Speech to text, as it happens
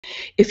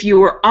If you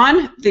were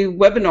on the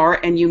webinar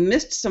and you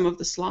missed some of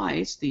the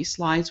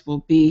slides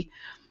will be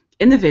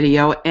in the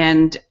video,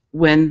 and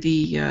when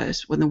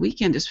the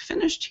weekend is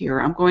finished here,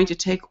 I'm going to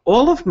take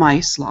all of my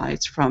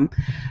slides from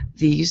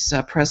these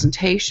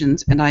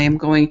presentations, and I am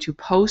going to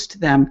post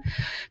them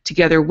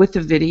together with the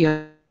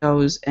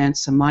videos and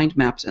some mind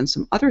maps and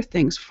some other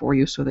things for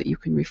you, so that you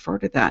can refer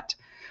to that,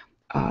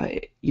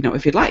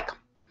 if you'd like.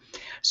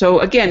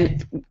 So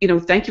again,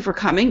 thank you for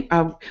coming.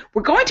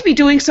 We're going to be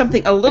doing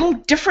something a little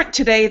different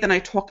today than I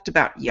talked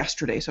about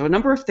yesterday. So a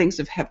number of things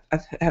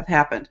have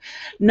happened.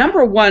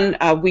 Number one,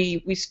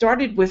 we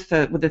started with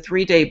a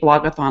 3-day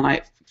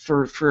blogathon.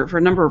 For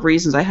a number of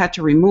reasons, I had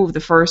to remove the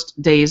first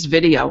day's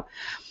video.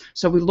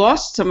 So we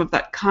lost some of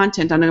that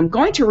content, and I'm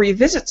going to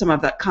revisit some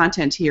of that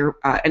content here,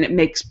 and it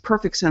makes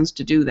perfect sense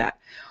to do that.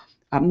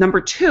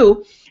 Number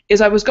two is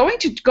I was going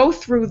to go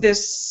through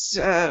this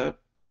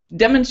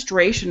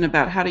demonstration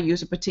about how to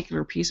use a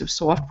particular piece of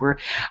software.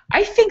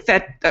 I think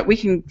that we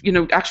can,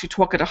 actually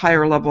talk at a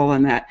higher level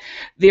than that.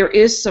 There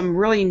is some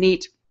really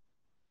neat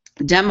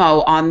demo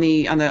on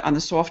the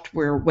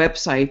software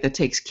website that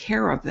takes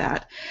care of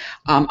that.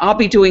 I'll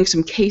be doing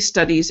some case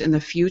studies in the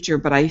future,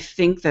 but I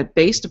think that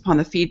based upon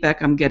the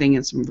feedback I'm getting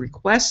and some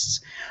requests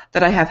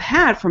that I have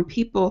had from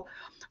people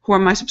who are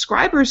my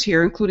subscribers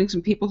here, including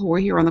some people who are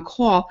here on the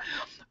call,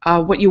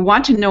 what you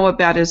want to know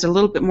about is a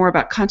little bit more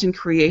about content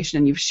creation,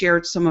 and you've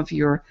shared some of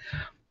your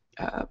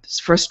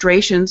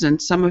frustrations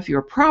and some of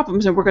your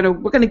problems, and we're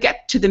going to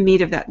get to the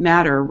meat of that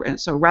matter. And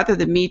so rather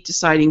than me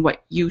deciding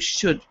what you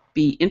should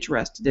be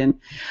interested in,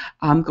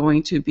 I'm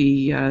going to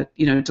be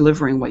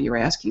delivering what you're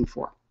asking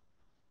for.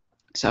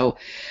 So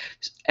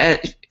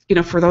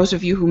for those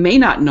of you who may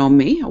not know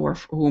me, or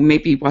who may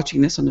be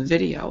watching this on the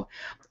video,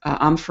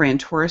 I'm Fran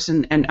Torres,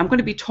 and I'm going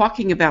to be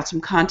talking about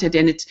some content,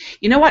 and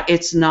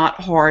it's not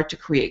hard to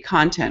create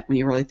content when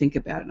you really think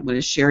about it. I'm going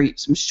to share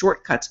some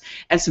shortcuts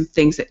and some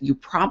things that you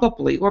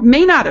probably or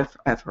may not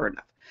have heard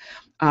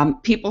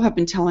of. People have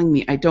been telling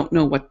me I don't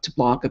know what to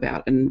blog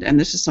about, and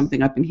this is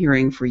something I've been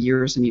hearing for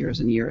years and years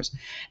and years,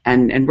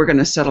 and we're going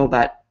to settle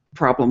that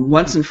problem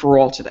once and for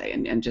all today,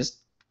 and just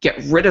get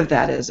rid of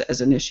that as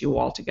an issue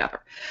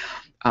altogether.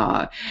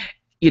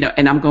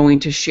 And I'm going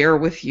to share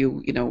with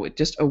you,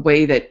 just a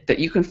way that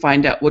you can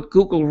find out what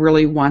Google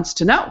really wants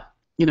to know.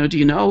 Do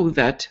you know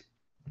that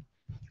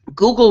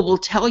Google will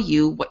tell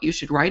you what you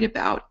should write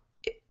about?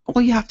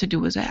 All you have to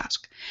do is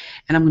ask.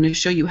 And I'm going to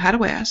show you how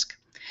to ask.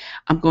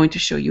 I'm going to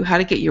show you how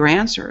to get your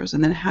answers,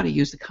 and then how to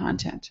use the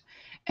content.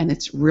 And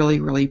it's really,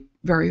 really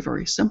very,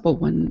 very simple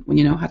when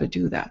you know how to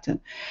do that.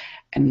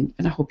 And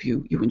I hope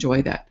you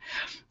enjoy that.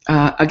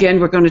 Again,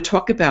 we're going to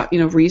talk about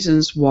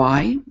reasons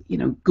why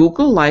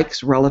Google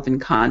likes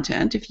relevant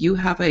content. If you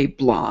have a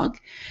blog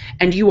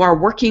and you are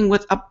working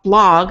with a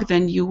blog,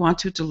 then you want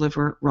to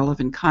deliver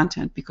relevant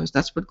content, because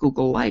that's what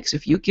Google likes.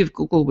 If you give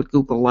Google what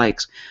Google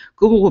likes,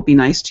 Google will be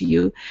nice to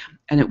you,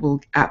 and it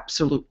will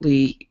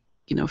absolutely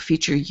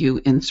feature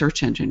you in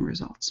search engine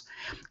results.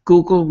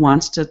 Google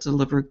wants to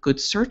deliver good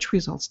search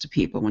results to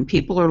people. When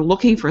people are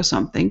looking for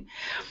something,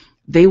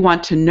 they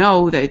want to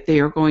know that they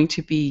are going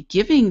to be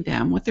giving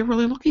them what they're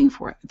really looking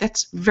for.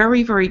 That's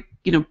very, very,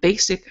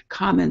 basic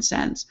common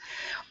sense.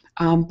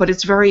 But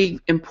it's very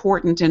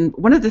important, and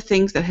one of the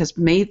things that has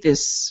made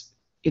this,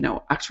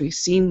 actually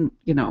seem,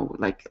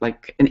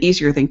 like an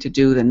easier thing to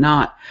do than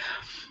not,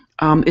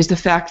 is the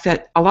fact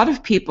that a lot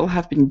of people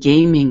have been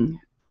gaming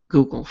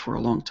Google for a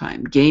long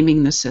time,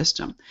 gaming the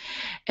system,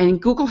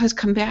 and Google has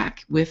come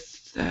back with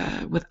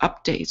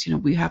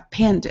updates. We have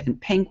Panda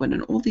and Penguin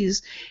and all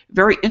these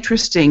very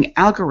interesting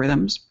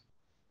algorithms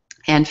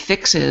and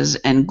fixes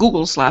and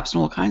Google slaps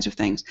and all kinds of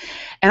things.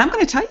 And I'm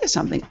going to tell you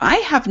something. I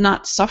have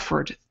not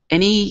suffered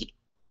any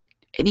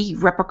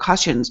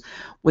repercussions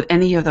with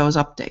any of those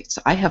updates.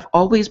 I have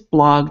always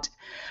blogged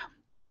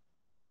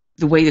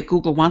the way that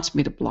Google wants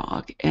me to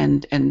blog,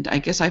 and I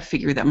guess I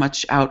figured that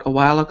much out a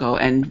while ago.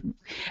 And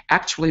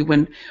actually,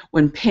 when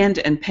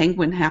Panda and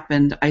Penguin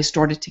happened, I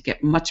started to get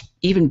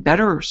even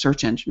better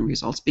search engine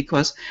results,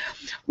 because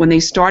when they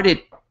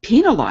started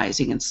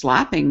penalizing and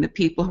slapping the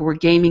people who were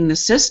gaming the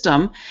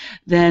system,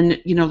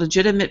 then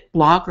legitimate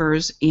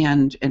bloggers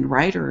and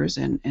writers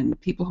and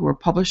people who were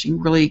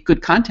publishing really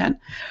good content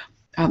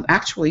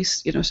actually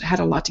had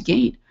a lot to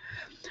gain.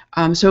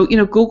 So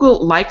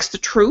Google likes the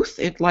truth.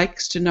 It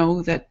likes to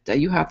know that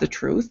you have the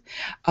truth.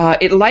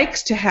 It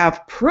likes to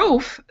have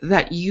proof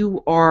that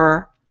you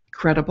are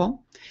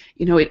credible.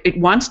 It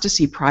wants to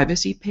see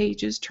privacy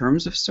pages,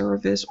 terms of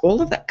service,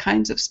 all of that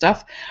kinds of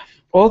stuff.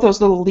 All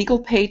those little legal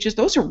pages,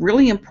 those are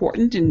really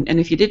important, and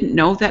if you didn't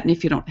know that, and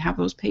if you don't have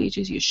those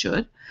pages, you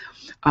should.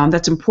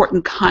 That's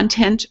important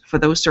content for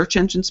those search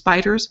engine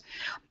spiders,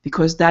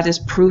 because that is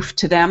proof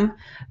to them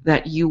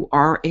that you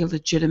are a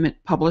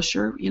legitimate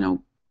publisher.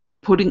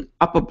 Putting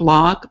up a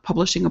blog,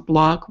 publishing a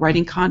blog,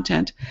 writing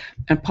content,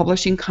 and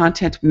publishing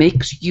content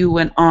makes you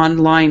an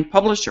online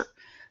publisher.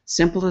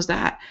 Simple as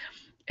that.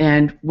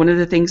 And one of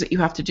the things that you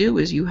have to do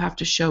is you have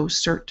to show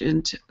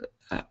certain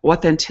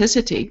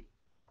authenticity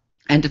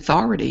and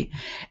authority,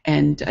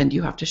 and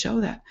you have to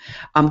show that.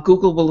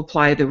 Google will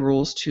apply the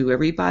rules to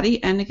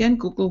everybody, and again,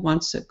 Google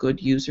wants a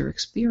good user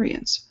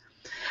experience.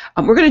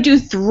 We're going to do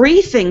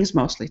three things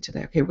mostly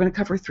today. Okay, we're going to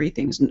cover three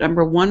things.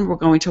 Number one, we're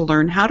going to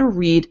learn how to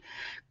read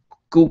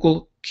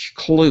Google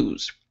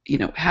clues. You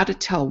know, how to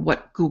tell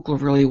what Google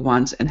really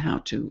wants and how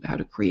to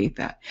create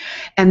that.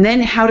 And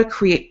then how to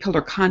create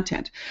pillar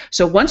content.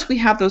 So once we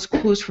have those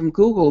clues from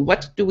Google,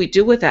 what do we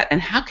do with that,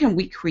 and how can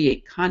we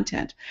create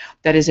content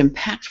that is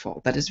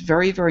impactful, that is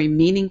very, very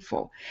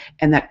meaningful,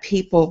 and that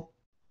people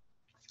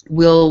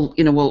will,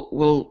 you know,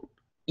 will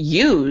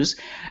use,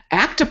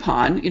 act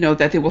upon, you know,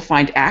 that they will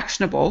find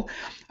actionable.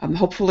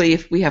 Hopefully,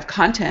 if we have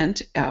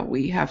content,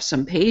 we have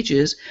some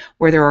pages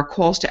where there are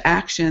calls to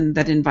action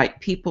that invite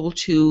people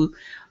to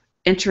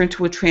enter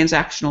into a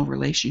transactional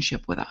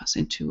relationship with us,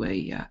 into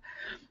a,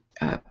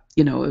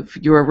 you know, if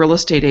you're a real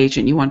estate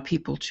agent, you want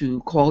people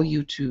to call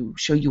you to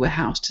show you a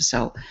house to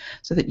sell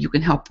so that you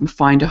can help them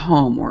find a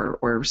home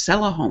or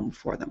sell a home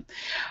for them.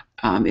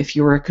 If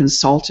you're a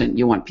consultant,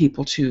 you want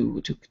people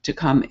to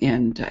come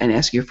and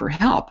ask you for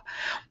help.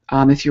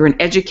 If you're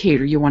an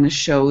educator, you want to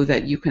show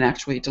that you can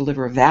actually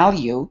deliver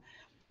value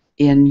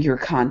in your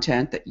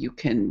content, that you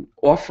can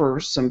offer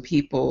some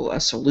people a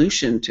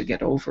solution to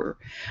get over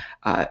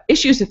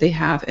issues that they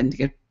have and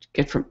to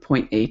get from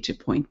point A to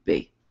point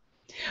B.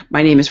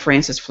 My name is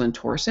Frances Flynn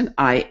Torsen.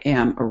 I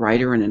am a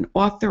writer and an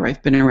author.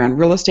 I've been around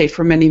real estate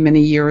for many,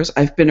 many years.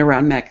 I've been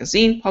around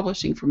magazine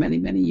publishing for many,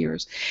 many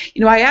years.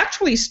 You know, I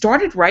actually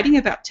started writing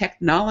about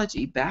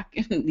technology back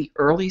in the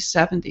early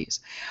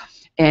 70s.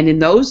 And in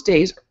those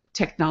days,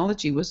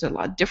 technology was a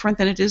lot different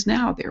than it is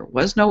now. There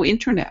was no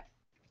internet.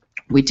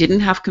 We didn't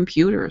have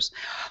computers.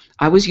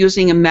 I was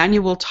using a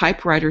manual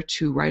typewriter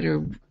to write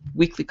a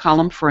weekly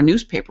column for a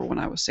newspaper when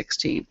I was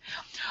 16.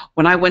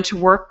 When I went to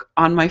work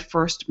on my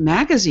first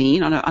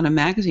magazine, on a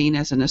magazine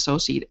as an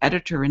associate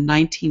editor in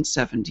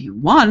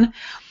 1971,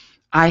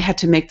 I had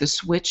to make the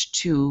switch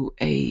to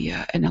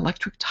an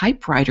electric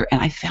typewriter,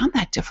 and I found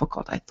that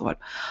difficult. I thought,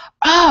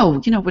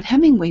 oh, you know, would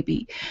Hemingway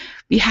be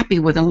happy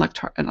with an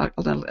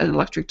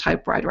electric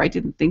typewriter? I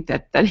didn't think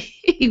that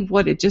he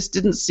would. It just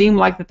didn't seem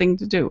like the thing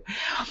to do.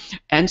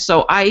 And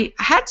so I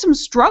had some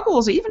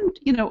struggles, even,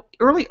 you know,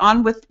 early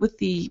on with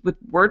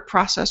word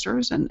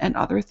processors and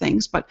other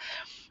things, but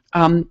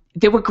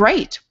they were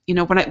great. You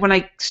know, when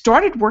I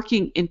started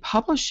working in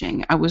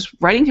publishing, I was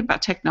writing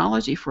about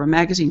technology for a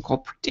magazine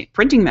called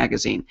Printing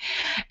Magazine,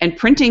 and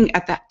printing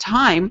at that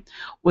time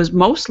was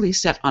mostly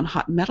set on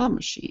hot metal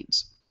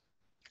machines.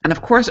 And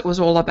of course, it was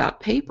all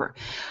about paper.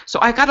 So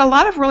I got a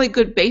lot of really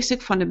good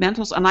basic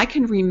fundamentals, and I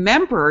can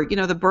remember, you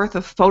know, the birth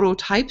of photo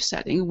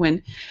typesetting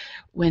when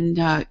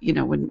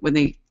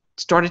they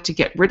started to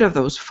get rid of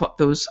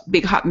those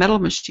big hot metal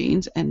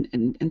machines and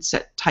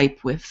set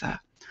type with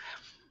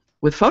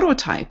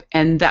phototype,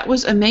 and that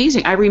was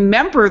amazing. I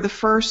remember the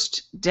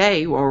first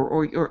day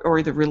or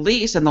the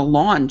release and the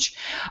launch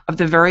of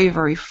the very,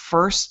 very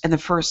first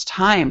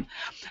time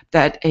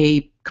that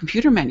a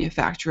computer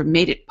manufacturer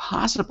made it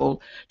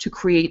possible to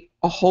create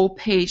a whole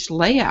page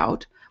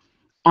layout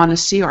on a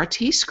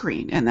CRT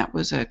screen, and that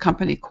was a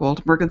company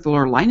called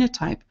Mergenthaler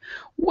Linotype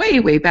way,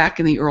 way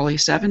back in the early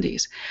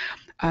 70s.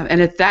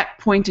 And at that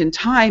point in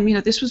time, you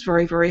know, this was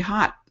very, very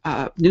hot.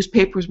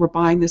 Newspapers were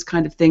buying this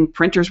kind of thing.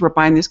 Printers were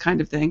buying this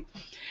kind of thing.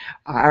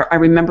 I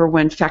remember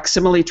when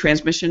facsimile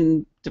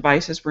transmission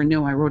devices were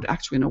new. I wrote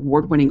actually an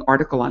award-winning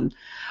article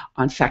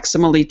on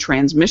facsimile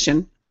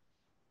transmission.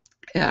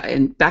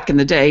 And back in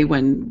the day,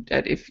 when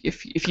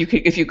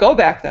if you go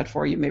back that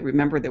far, you may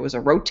remember there was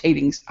a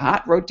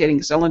hot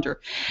rotating cylinder,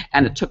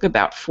 and it took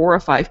about 4 or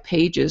 5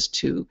 pages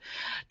to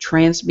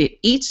transmit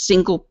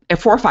 4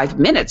 or 5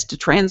 minutes to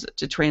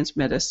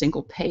transmit a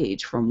single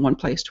page from one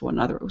place to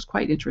another. It was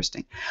quite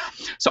interesting.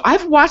 So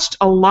I've watched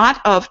a lot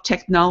of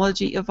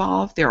technology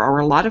evolve. There are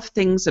a lot of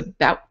things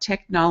about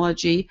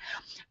technology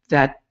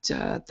that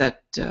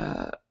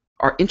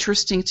are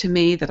interesting to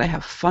me, that I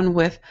have fun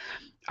with.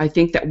 I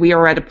think that we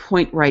are at a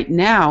point right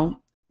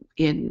now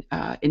in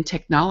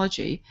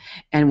technology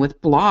and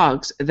with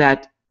blogs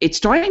that it's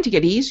starting to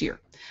get easier.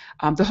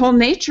 The whole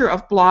nature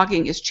of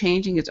blogging is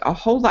changing. It's a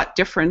whole lot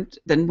different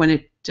than when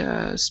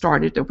it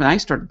started, when I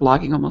started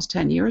blogging almost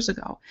 10 years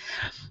ago.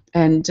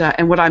 And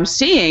what I'm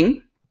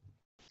seeing,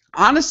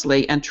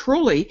 honestly and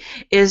truly,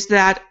 is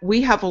that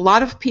we have a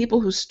lot of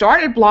people who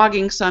started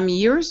blogging some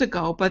years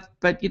ago, but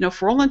you know,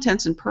 for all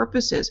intents and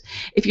purposes,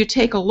 if you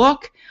take a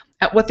look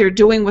at what they're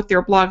doing with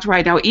their blogs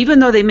right now, even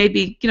though they may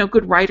be, you know,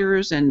 good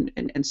writers and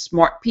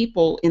smart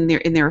people in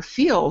their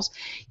fields,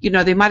 you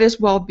know, they might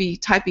as well be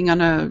typing on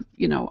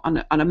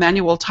a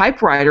manual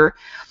typewriter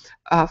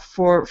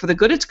for the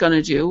good it's going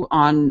to do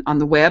on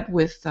the web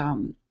with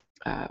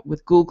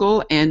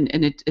Google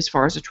and as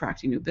far as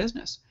attracting new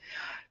business.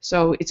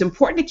 So it's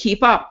important to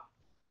keep up,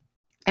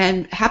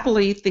 and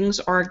happily things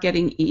are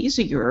getting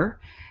easier,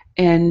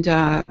 and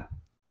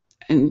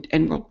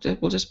and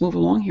we'll just move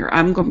along here.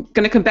 I'm going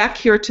to come back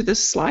here to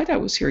this slide. I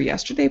was here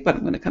yesterday, but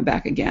I'm going to come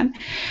back again.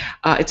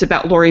 It's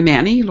about Lori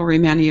Manny. Lori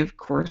Manny, of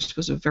course,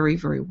 was a very,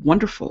 very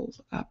wonderful,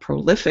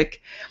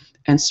 prolific,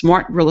 and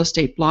smart real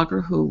estate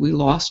blogger who we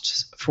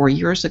lost 4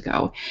 years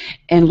ago.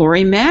 And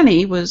Lori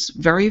Manny was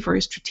very,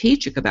 very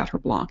strategic about her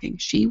blogging.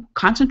 She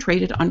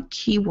concentrated on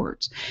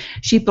keywords.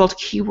 She built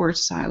keyword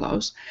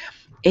silos.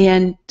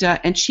 And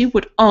she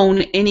would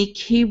own any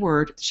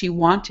keyword she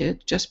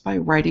wanted just by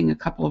writing a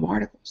couple of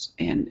articles,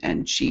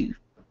 and she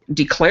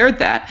declared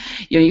that.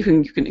 You know,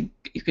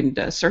 you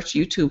can search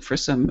YouTube for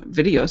some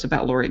videos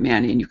about Lori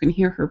Manny, and you can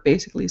hear her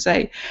basically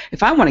say,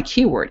 "If I want a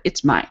keyword,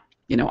 it's mine.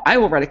 You know, I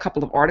will write a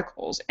couple of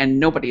articles, and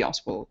nobody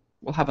else will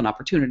have an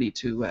opportunity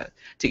to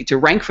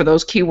rank for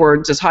those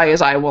keywords as high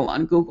as I will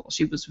on Google."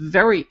 She was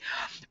very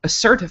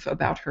assertive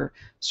about her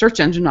search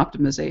engine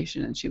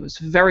optimization, and she was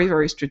very,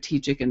 very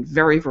strategic and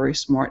very, very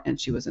smart, and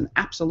she was an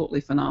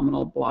absolutely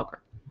phenomenal blogger.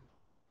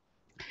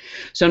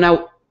 So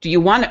now, do you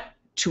want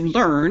to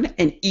learn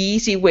an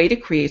easy way to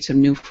create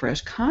some new,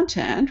 fresh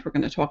content? We're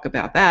going to talk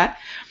about that.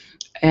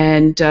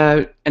 And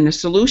the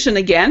solution,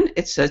 again,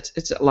 it's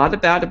a lot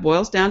about, it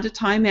boils down to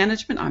time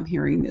management. I'm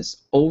hearing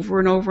this over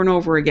and over and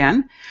over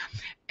again.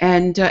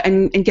 And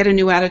get a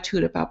new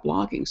attitude about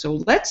blogging.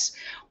 So let's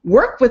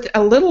work with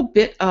a little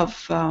bit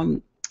of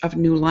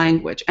new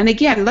language. And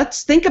again,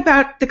 let's think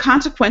about the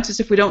consequences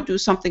if we don't do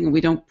something and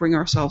we don't bring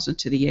ourselves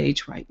into the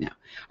age right now.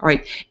 All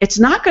right, it's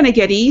not going to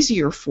get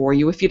easier for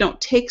you if you don't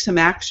take some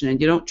action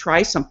and you don't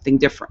try something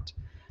different.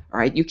 All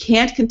right, you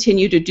can't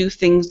continue to do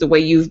things the way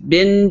you've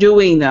been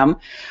doing them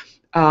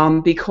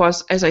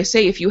because, as I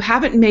say, if you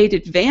haven't made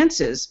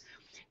advances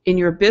in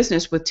your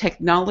business with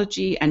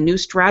technology and new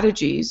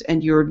strategies,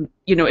 and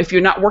if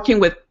you're not working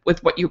with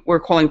what we're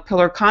calling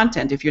pillar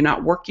content, if you're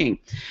not working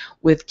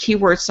with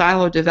keyword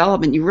silo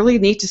development, you really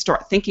need to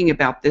start thinking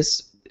about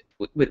this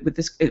with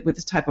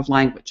this type of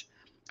language.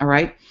 All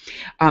right,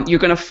 you're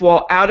going to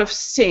fall out of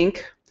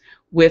sync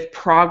with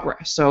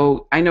progress.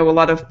 So I know a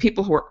lot of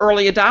people who are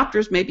early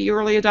adopters, maybe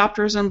early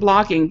adopters in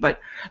blogging, but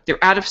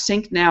they're out of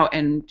sync now,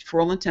 and for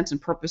all intents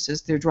and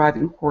purposes, they're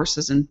driving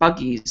horses and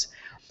buggies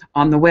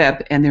on the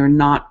web, and they're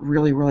not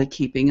really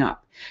keeping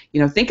up.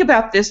 You know, think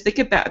about this. Think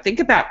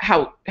about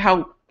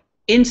how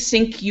in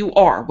sync you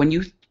are when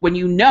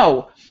you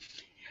know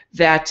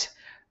that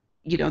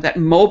that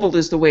mobile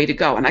is the way to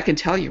go. And I can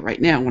tell you right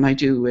now, when I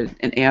do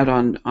an ad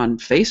on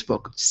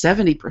Facebook,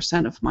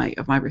 70%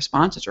 of my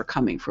responses are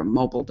coming from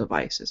mobile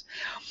devices.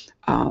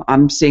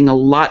 I'm seeing a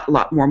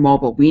lot more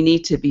mobile. We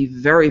need to be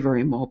very,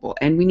 very mobile,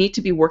 and we need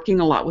to be working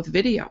a lot with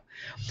video.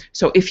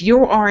 So if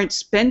you aren't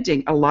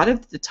spending a lot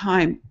of the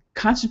time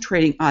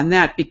concentrating on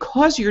that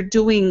because you're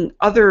doing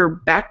other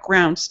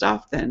background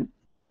stuff, then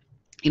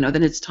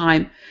it's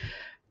time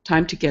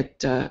to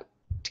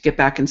get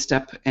back in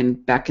step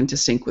and back into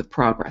sync with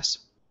progress.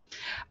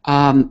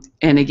 And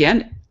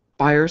again,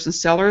 buyers and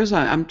sellers,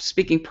 I'm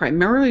speaking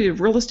primarily of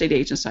real estate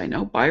agents. I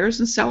know buyers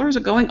and sellers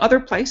are going other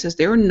places.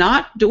 They're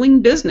not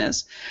doing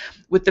business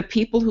with the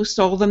people who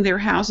sold them their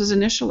houses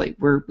initially.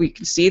 We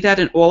can see that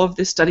in all of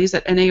the studies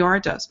that NAR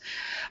does.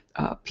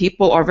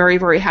 People are very,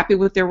 very happy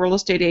with their real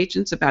estate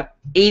agents. About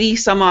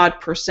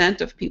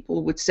 80-some-odd% of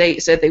people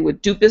said they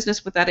would do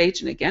business with that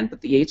agent again,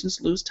 but the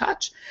agents lose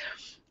touch.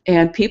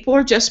 And people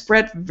are just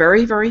spread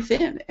very, very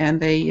thin,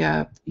 and they,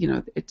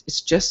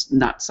 it's just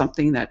not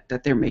something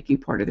that they're making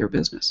part of their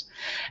business.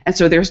 And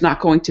so there's not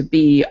going to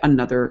be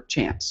another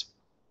chance.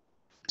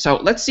 So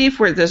let's see if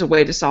there's a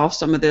way to solve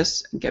some of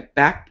this and get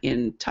back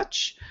in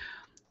touch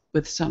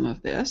with some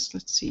of this.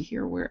 Let's see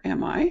here, where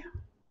am I?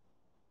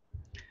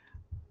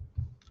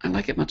 I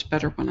like it much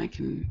better when I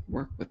can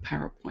work with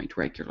PowerPoint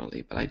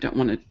regularly, but I don't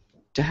want it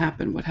to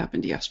happen what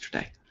happened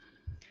yesterday.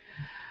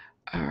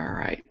 All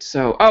right,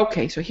 so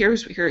okay, so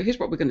here's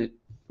what we're going to.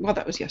 Well,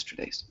 that was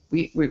yesterday's.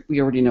 We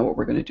already know what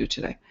we're going to do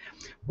today.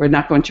 We're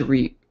not going to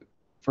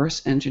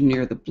reverse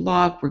engineer the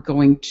blog. We're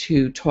going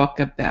to talk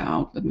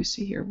about. Let me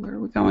see here. Where are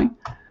we going?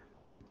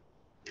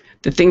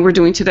 The thing we're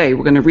doing today.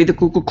 We're going to read the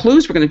Google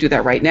clues. We're going to do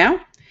that right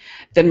now.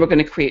 Then we're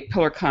going to create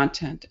pillar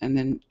content, and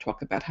then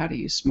talk about how to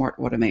use smart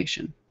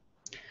automation.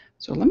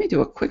 So let me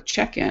do a quick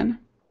check-in.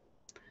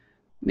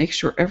 Make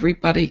sure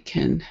everybody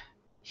can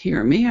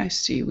hear me. I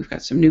see we've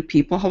got some new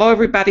people. Hello,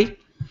 everybody.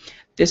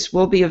 This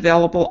will be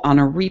available on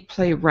a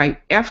replay right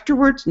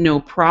afterwards,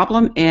 no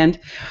problem. And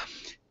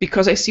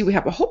because I see we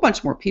have a whole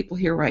bunch more people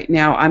here right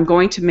now, I'm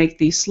going to make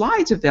these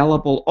slides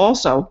available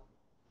also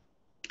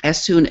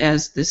as soon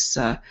as this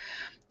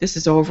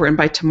is over, and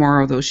by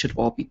tomorrow those should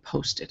all be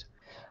posted.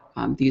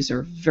 These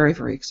are very,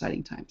 very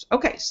exciting times.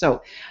 Okay,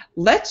 so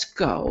let's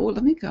go.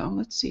 Let me go.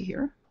 Let's see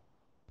here.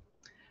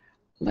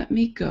 Let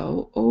me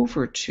go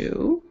over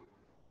to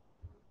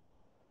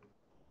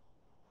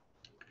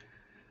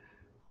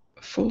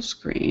full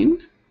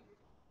screen.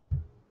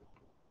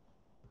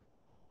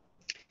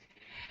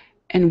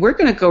 And we're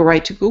going to go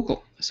right to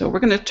Google. So we're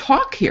going to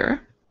talk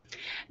here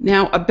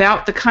now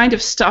about the kind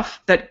of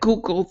stuff that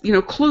Google,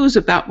 clues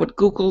about what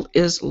Google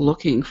is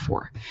looking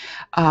for.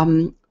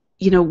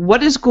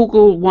 What does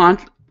Google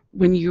want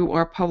when you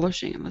are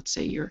publishing, and let's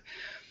say you're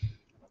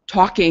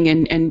talking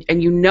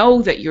and you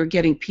know that you're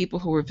getting people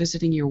who are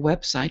visiting your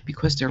website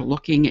because they're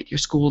looking at your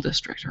school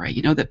district, right?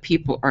 You know that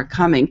people are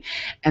coming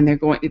and they're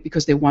going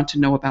because they want to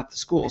know about the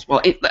schools.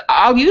 Well,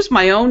 I'll use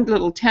my own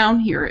little town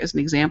here as an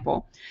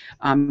example,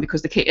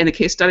 because in the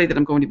case study that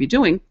I'm going to be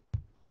doing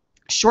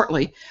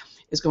shortly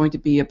is going to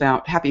be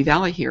about Happy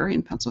Valley here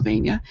in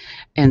Pennsylvania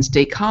and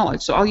State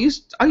College. So I'll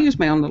use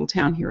my own little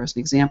town here as an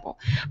example.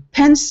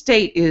 Penn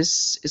State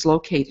is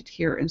located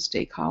here in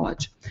State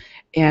College.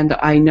 And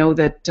I know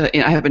that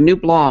I have a new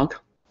blog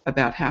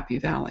about Happy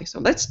Valley.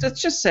 So let's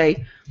just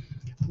say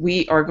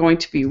we are going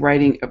to be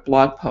writing a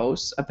blog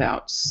post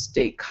about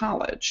State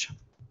College,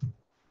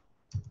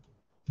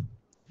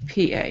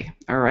 PA.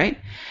 All right.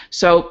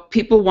 So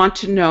people want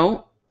to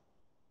know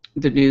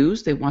the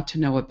news. They want to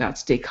know about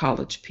State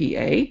College,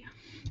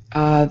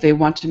 PA. They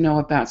want to know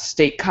about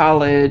State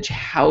College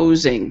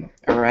housing.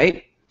 All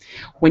right.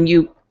 When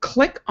you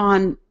click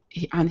on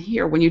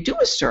here, when you do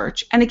a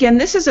search, and again,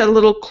 this is a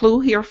little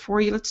clue here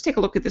for you. Let's take a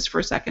look at this for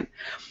a second.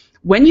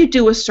 When you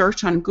do a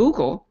search on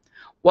Google,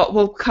 what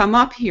will come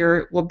up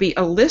here will be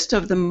a list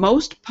of the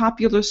most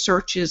popular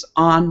searches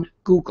on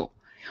Google.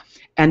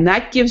 And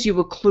that gives you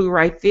a clue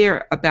right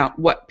there about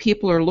what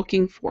people are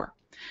looking for.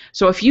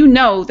 So if you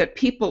know that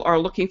people are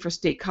looking for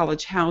State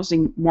College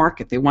housing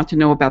market, they want to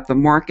know about the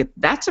market,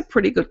 that's a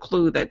pretty good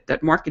clue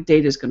that market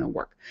data is going to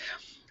work.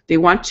 They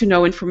want to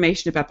know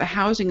information about the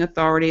housing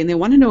authority, and they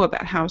want to know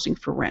about housing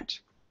for rent.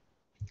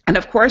 And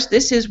of course,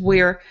 this is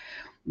where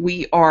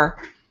we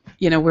are,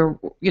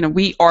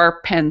 we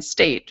are Penn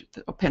State.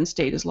 Penn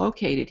State is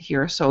located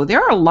here, so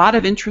there are a lot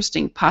of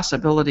interesting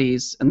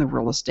possibilities in the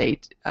real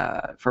estate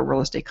for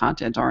real estate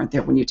content, aren't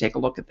there? When you take a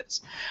look at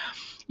this,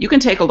 you can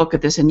take a look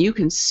at this, and you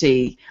can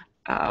see.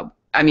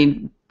 I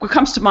mean, what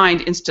comes to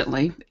mind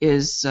instantly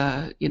is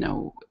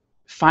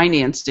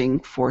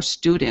financing for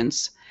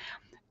students.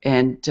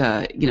 And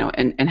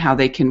and how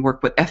they can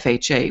work with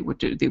FHA,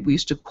 which we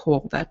used to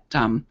call that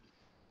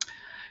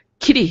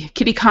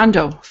kitty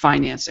condo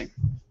financing.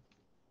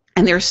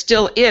 And there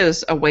still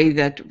is a way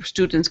that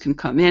students can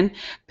come in,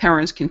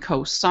 parents can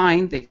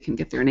co-sign, they can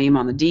get their name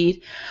on the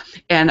deed.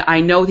 And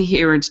I know that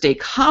here in State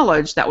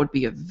College, that would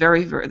be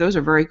those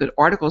are very good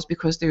articles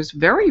because there's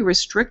very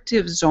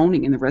restrictive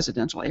zoning in the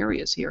residential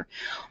areas here,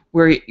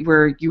 where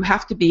you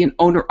have to be an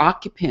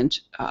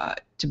owner-occupant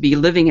to be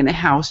living in a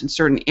house in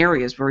certain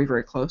areas very,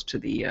 very close to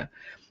the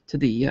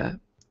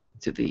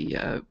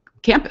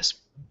campus.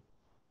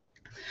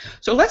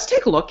 So let's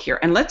take a look here,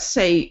 and let's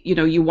say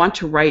you want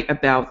to write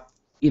about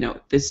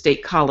the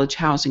State College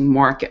housing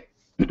market.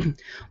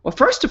 Well,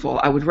 first of all,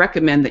 I would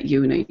recommend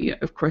that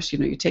of course,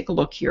 you take a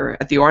look here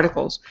at the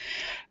articles,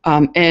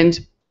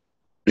 and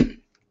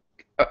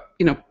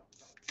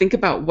think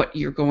about what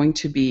you're going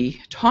to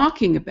be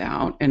talking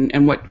about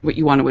and what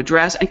you want to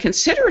address, and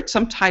consider it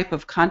some type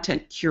of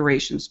content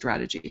curation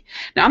strategy.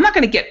 Now, I'm not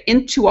going to get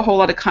into a whole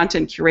lot of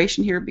content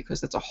curation here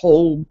because that's a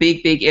whole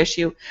big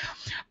issue,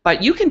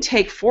 but you can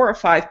take 4 or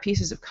 5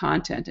 pieces of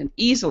content and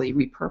easily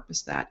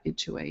repurpose that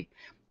into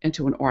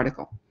an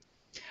article.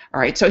 All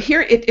right, so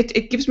here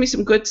it gives me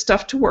some good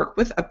stuff to work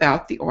with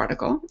about the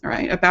article, all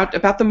right,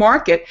 about the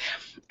market.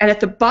 And at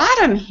the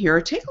bottom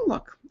here, take a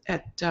look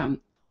at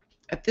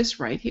this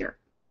right here.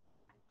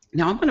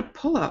 Now I'm going to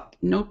pull up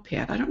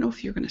Notepad. I don't know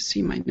if you're going to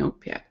see my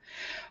Notepad,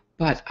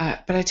 but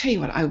I tell you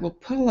what, I will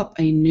pull up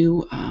a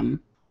new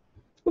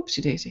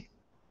whoopsie daisy.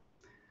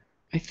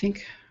 I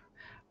think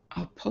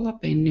I'll pull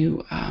up a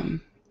new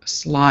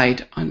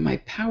slide on my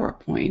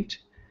PowerPoint,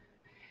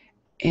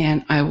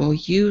 and I will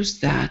use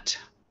that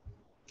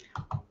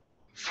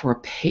for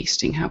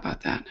pasting. How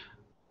about that?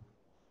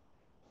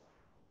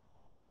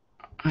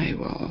 I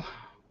will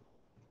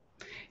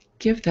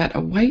give that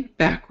a white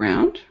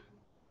background,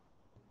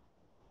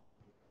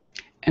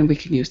 and we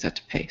can use that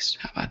to paste.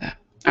 How about that?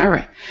 All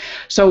right.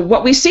 So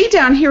what we see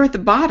down here at the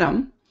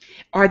bottom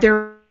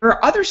there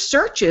are other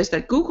searches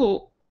that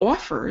Google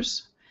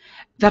offers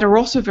that are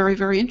also very,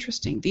 very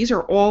interesting. These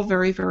are all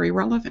very, very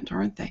relevant,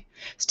 aren't they?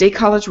 State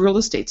College real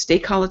estate,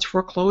 State College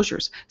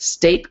foreclosures,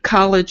 State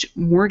College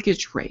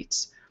mortgage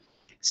rates,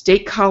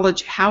 State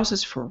College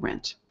houses for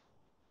rent.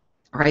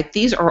 All right,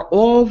 these are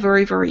all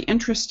very, very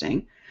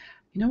interesting.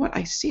 You know what?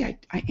 I see I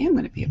am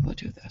going to be able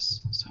to do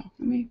this. So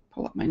let me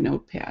pull up my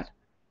Notepad.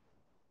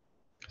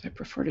 I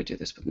prefer to do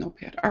this with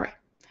Notepad. All right,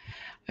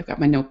 I've got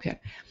my Notepad.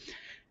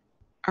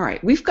 All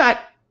right, we've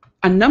got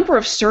a number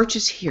of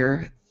searches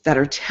here that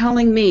are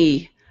telling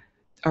me,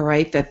 all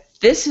right, that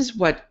this is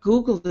what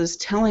Google is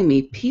telling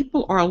me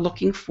people are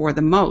looking for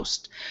the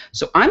most.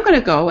 So I'm going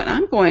to go and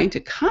I'm going to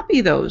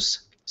copy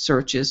those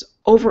searches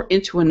over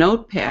into a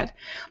Notepad,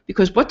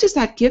 because what does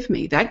that give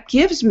me? That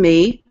gives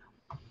me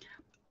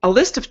a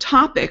list of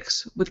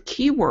topics with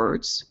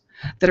keywords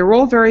that are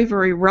all very,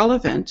 very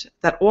relevant,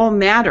 that all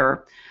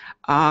matter,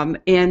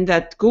 and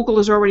that Google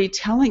is already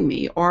telling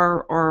me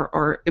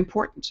are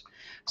important.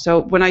 So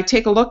when I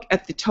take a look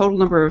at the total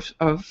number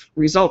of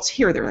results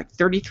here, there are like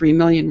 33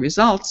 million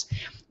results.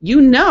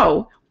 You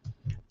know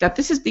that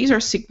these are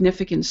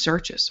significant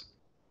searches.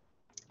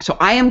 So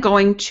I am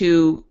going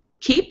to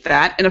keep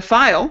that in a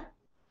file.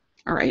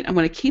 All right, I'm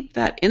going to keep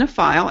that in a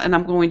file, and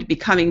I'm going to be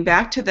coming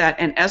back to that.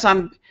 And as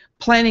I'm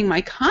planning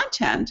my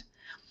content,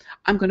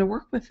 I'm going to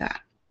work with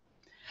that.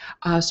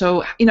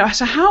 So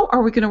how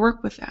are we going to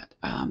work with that?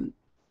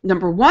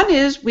 Number one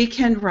is we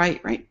can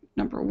write, right?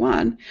 Number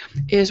one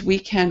is we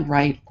can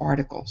write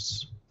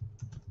articles.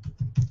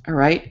 All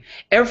right,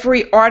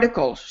 every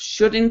article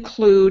should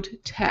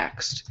include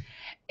text.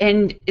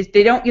 And if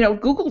they don't,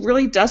 Google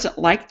really doesn't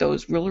like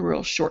those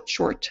real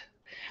short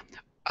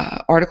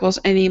articles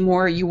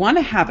anymore. You want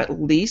to have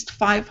at least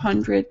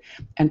 500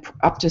 and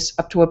up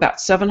to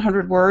about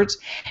 700 words.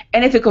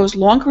 And if it goes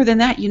longer than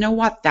that, you know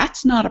what?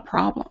 That's not a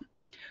problem.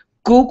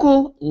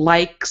 Google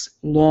likes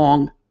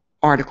long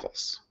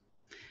articles.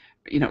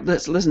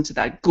 Let's listen to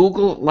that.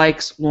 Google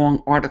likes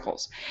long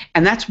articles,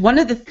 and that's one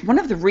of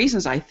the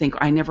reasons I think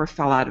I never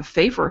fell out of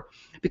favor,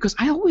 because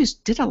I always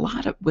did a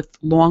lot with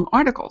long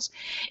articles.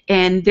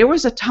 And there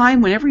was a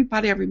time when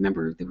everybody, I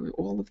remember there were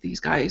all of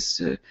these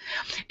guys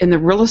in the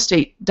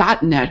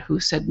realestate.net who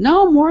said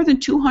no more than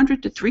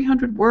 200 to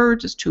 300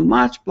 words is too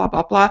much, blah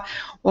blah blah.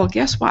 Well,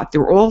 guess what?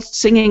 They're all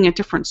singing a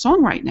different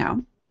song right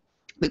now,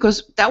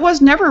 because that was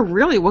never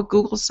really what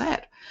Google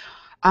said.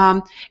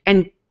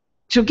 And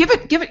so give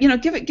it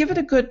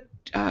a good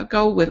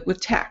go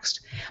with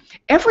text.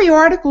 Every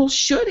article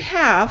should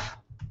have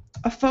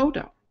a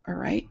photo. All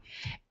right,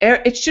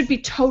 it should be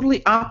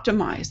totally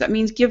optimized. That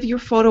means give your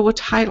photo a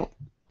title.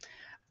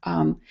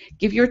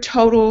 Give your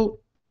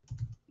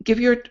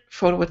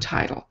photo a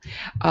title.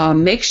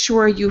 Make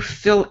sure you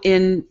fill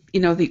in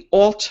the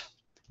alt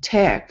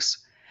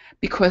tags,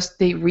 because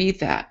they read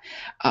that.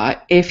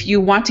 If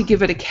you want to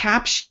give it a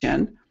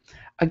caption,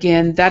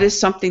 again, that is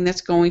something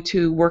that's going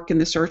to work in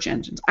the search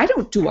engines. I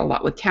don't do a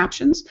lot with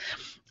captions,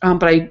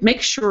 but I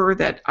make sure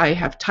that I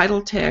have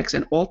title tags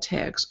and alt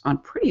tags on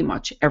pretty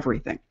much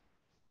everything.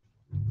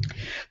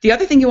 The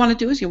other thing you want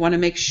to do is you want to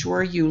make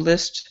sure you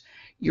list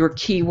your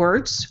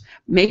keywords.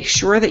 Make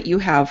sure that you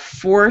have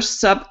 4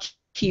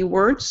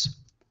 sub-keywords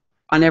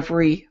on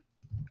every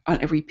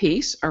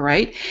piece, all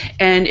right?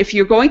 And if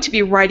you're going to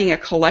be writing a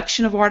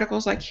collection of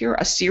articles like here,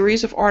 a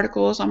series of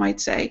articles, I might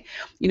say,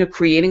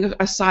 creating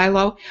a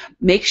silo,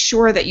 make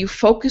sure that you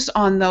focus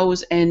on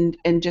those and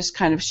just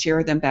kind of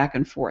share them back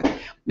and forth.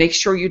 Make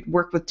sure you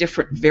work with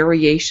different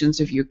variations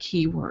of your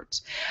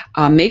keywords.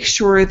 Make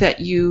sure that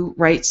you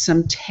write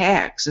some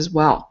tags as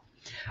well.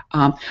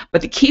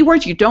 But the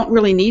keywords, you don't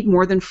really need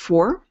more than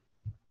 4,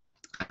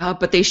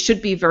 but they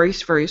should be very,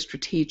 very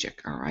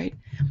strategic, all right?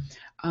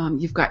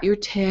 You've got your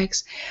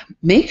tags.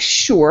 Make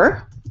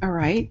sure, all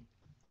right,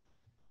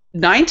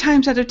 9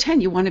 times out of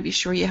 10, you want to be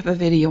sure you have a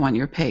video on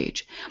your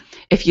page.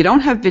 If you don't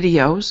have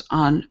videos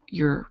on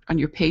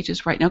your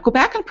pages right now, go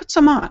back and put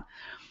some on.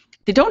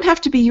 They don't have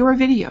to be your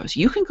videos.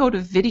 You can go to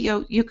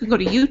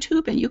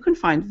YouTube and you can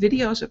find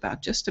videos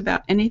about just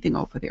about anything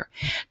over there.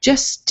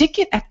 Just stick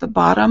it at the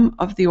bottom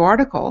of the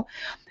article.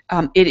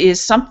 It is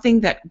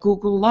something that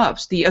Google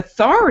loves. The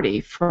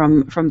authority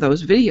from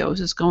those videos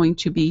is going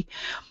to be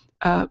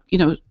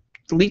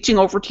leaching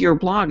over to your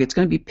blog. It's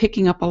going to be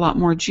picking up a lot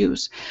more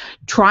juice.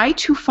 Try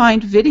to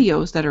find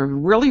videos that are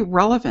really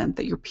relevant,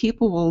 that your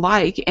people will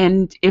like,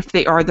 and if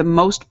they are the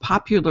most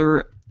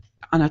popular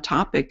on a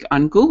topic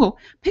on Google,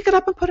 pick it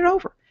up and put it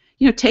over.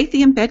 Take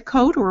the embed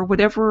code or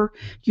whatever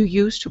you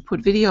use to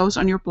put videos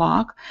on your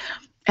blog,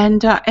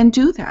 and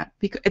do that,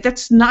 because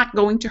that's not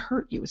going to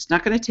hurt you. It's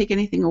not going to take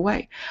anything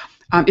away.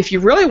 If you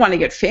really want to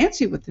get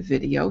fancy with the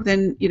video,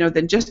 then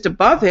just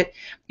above it,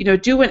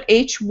 do an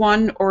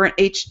H1 or an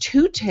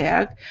H2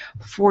 tag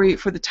for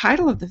the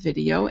title of the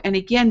video, and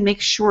again,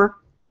 make sure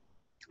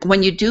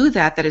when you do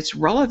that it's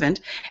relevant,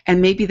 and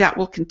maybe that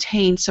will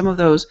contain some of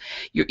those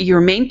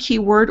your main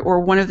keyword or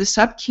one of the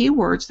sub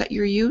keywords that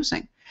you're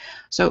using.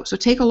 So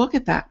take a look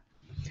at that,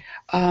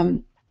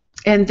 and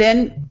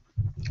then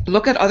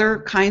look at other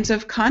kinds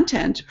of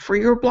content for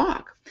your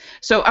blog.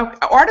 So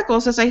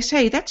articles, as I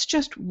say, that's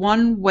just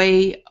one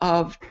way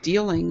of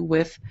dealing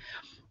with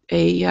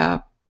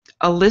a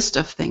list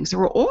of things. There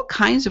are all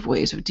kinds of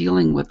ways of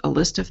dealing with a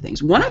list of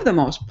things. One of the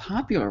most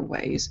popular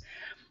ways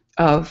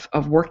of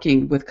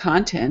working with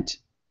content,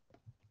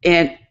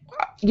 and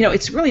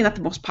it's really not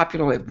the most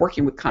popular way of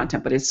working with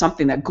content, but it's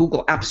something that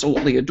Google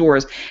absolutely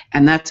adores,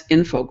 and that's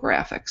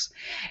infographics.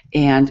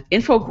 And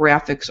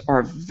infographics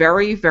are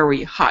very,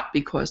 very hot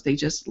because they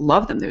just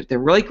love them. They're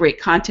really great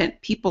content.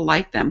 People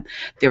like them.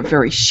 They're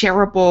very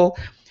shareable.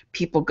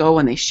 People go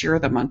and they share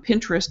them on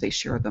Pinterest. They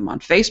share them on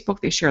Facebook.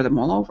 They share them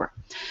all over.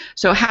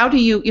 So how do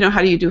you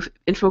do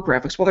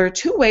infographics? Well, there are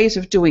 2 ways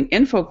of doing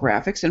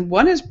infographics, and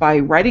one is by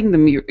writing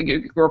them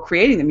or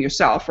creating them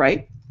yourself,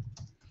 right?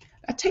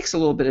 That takes a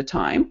little bit of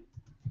time.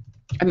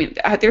 I mean,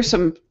 there's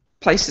some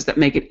places that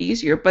make it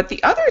easier, but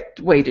the other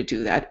way to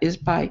do that is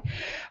by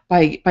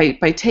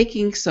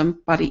taking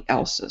somebody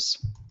else's,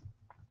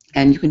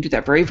 and you can do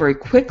that very, very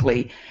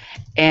quickly,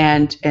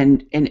 and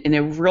in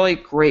a really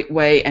great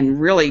way,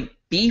 and really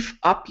beef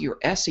up your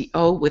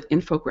SEO with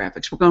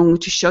infographics. We're going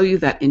to show you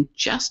that in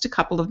just a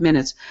couple of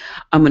minutes.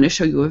 I'm going to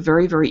show you a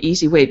very, very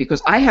easy way,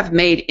 because I have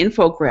made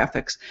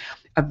infographics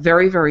a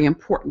very, very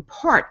important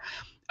part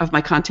of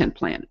my content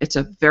plan. It's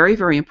a very,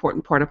 very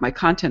important part of my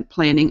content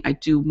planning. I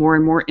do more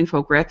and more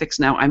infographics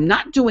now. I'm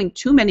not doing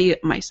too many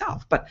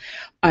myself, but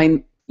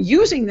I'm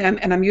using them,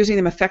 and I'm using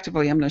them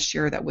effectively. I'm going to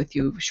share that with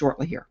you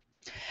shortly here.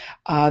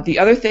 The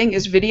other thing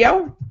is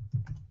video.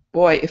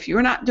 Boy, if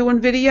you're not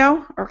doing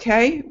video,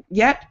 okay,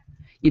 yet,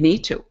 you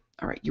need to.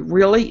 All right, you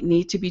really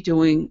need to be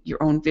doing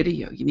your own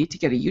video. You need to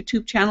get a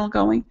YouTube channel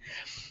going,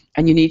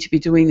 and you need to be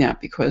doing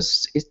that,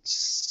 because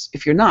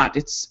if you're not,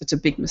 it's a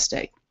big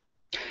mistake.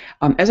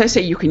 As I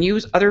say, you can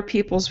use other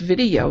people's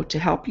video to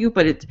help you,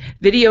 but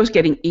video is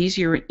getting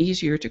easier and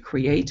easier to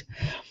create.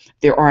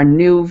 There are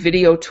new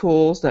video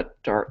tools that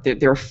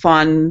they're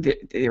fun,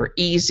 they're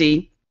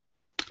easy,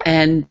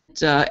 and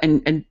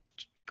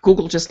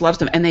Google just loves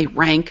them, and they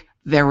rank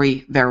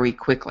very, very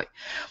quickly.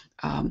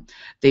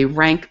 They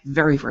rank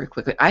very, very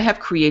quickly. I have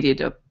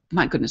created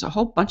my goodness, a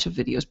whole bunch of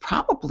videos,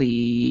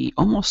 probably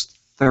almost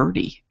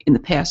 30 in the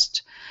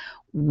past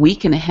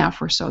week and a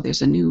half or so.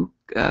 There's a new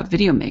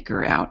video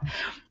maker out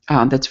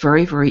that's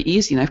very, very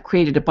easy, and I've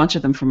created a bunch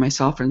of them for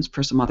myself and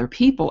for some other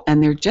people,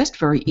 and they're just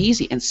very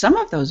easy. And some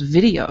of those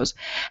videos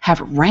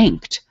have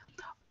ranked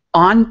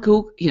on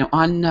Google,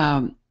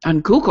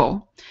 on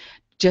Google,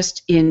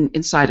 just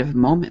inside of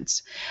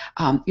moments.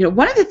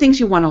 One of the things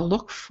you want to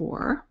look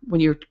for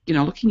when you're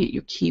looking at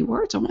your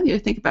keywords, I want you to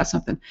think about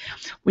something.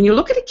 When you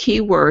look at a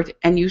keyword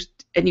and you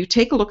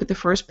take a look at the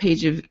first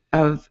page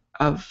of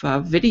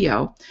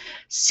video,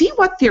 see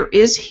what there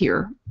is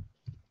here.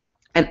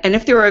 And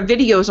if there are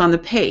videos on the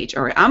page,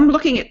 all right, I'm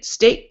looking at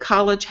state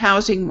college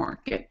housing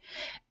market,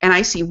 and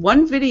I see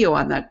one video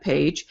on that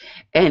page,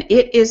 and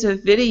it is a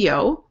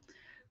video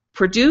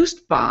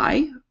produced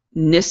by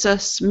Nissa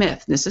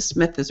Smith. Nissa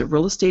Smith is a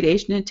real estate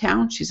agent in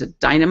town. She's a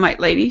dynamite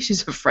lady.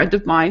 She's a friend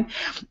of mine,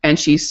 and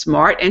she's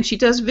smart, and she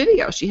does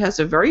video. She has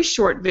a very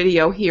short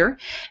video here,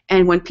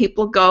 and when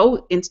people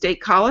go in state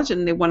college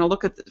and they want to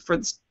look at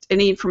for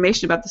any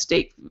information about the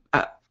state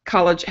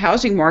college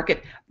housing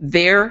market,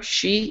 there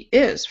she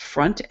is,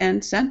 front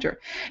and center.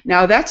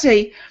 Now that's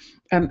a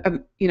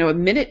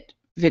minute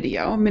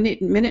video, a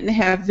minute and a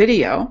half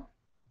video.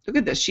 Look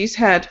at this. She's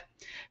had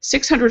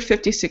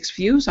 656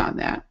 views on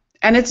that,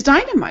 and it's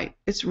dynamite.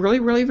 It's really,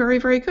 really, very,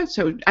 very good.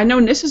 So I know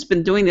Nissa's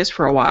been doing this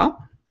for a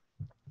while,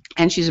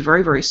 and she's a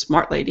very, very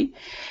smart lady,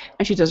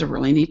 and she does a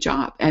really neat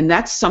job, and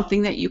that's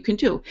something that you can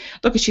do.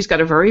 Look, she's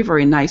got a very,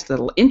 very nice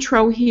little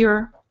intro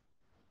here.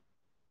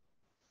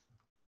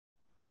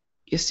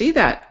 You see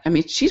that? I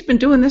mean, she's been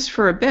doing this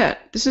for a bit.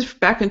 This is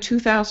back in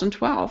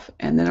 2012,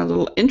 and then a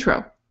little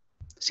intro.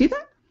 See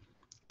that?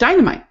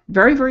 Dynamite.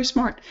 Very, very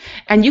smart.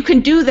 And you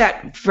can do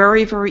that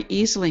very, very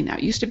easily now.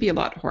 It used to be a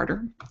lot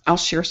harder. I'll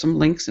share some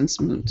links and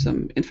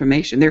some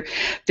information.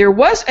 There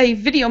was a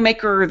video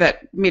maker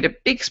that made a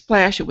big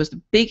splash. It was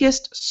the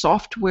biggest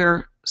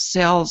software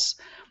sales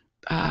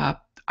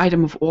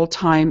item of all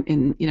time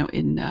in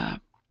the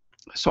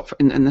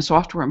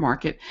software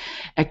market.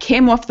 It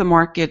came off the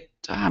market,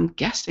 I'm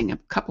guessing, a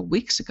couple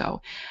weeks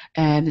ago,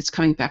 and it's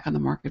coming back on the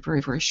market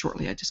very, very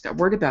shortly. I just got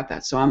word about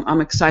that, so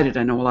I'm excited.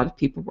 I know a lot of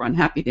people were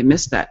unhappy they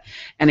missed that,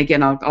 and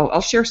again,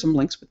 I'll share some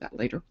links with that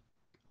later.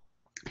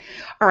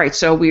 All right,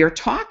 so we are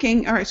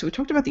talking. All right, so we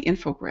talked about the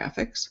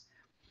infographics.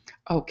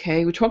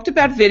 Okay, we talked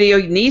about video.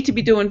 You need to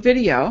be doing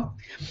video,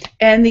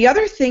 and the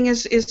other thing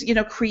is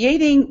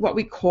creating what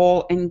we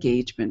call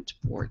engagement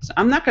boards.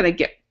 I'm not going to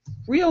get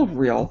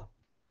real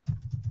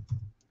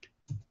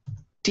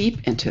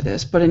deep into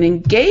this, but an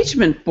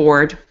engagement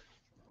board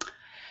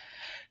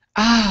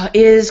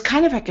is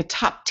kind of like a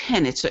top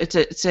 10. It's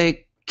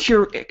a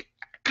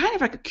kind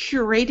of like a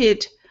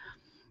curated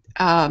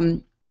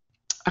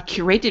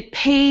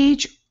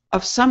page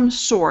of some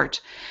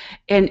sort,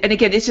 and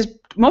again, this is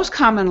most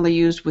commonly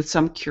used with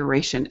some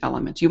curation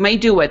elements. You may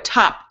do a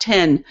top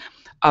 10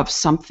 of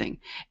something,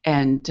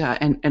 and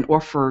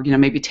offer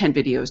maybe 10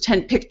 videos,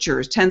 10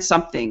 pictures, 10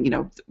 something,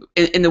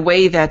 in the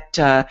way that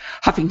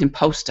Huffington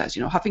Post does.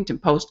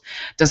 Huffington Post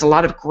does a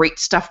lot of great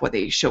stuff where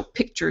they show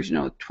pictures,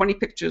 20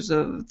 pictures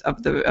of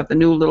the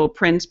new little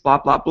prince, blah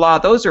blah blah.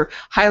 Those are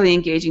highly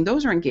engaging.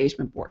 Those are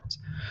engagement boards.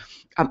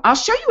 I'll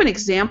show you an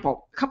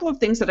example, a couple of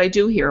things that I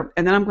do here,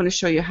 and then I'm going to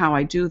show you how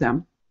I do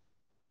them.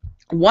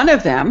 One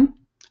of them,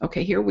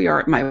 okay, here we are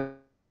at my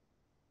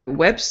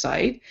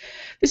website.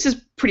 This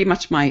is pretty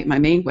much my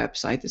main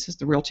website. This is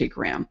the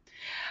Realtygram,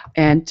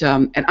 and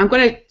I'm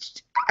going to.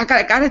 I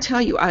got to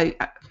tell you,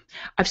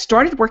 I've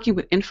started working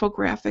with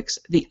infographics.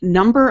 The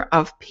number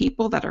of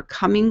people that are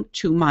coming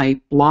to my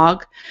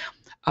blog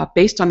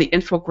based on the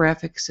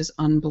infographics is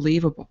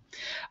unbelievable,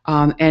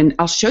 and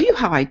I'll show you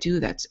how I do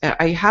that.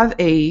 I have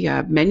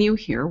a menu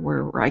here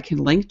where I can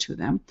link to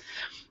them,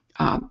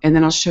 and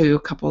then I'll show you a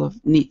couple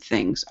of neat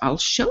things. I'll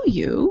show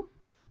you.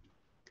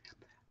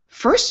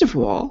 First of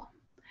all,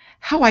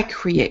 how I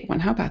create one.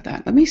 How about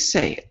that? Let me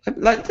say,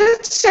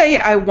 let's say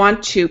I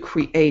want to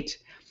create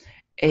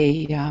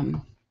a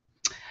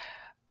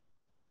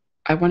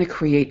I want to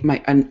create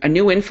a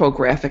new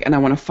infographic, and I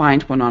want to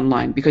find one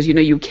online, because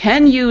you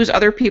can use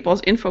other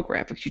people's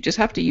infographics. You just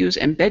have to use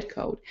embed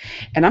code.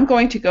 And I'm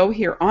going to go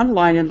here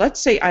online, and let's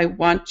say I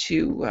want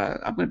to.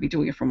 I'm going to be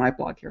doing it for my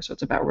blog here, so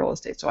it's about real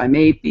estate. So I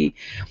may be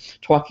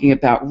talking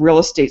about real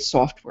estate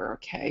software.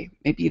 Okay,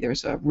 maybe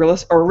there's a real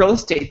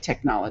estate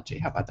technology.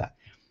 How about that?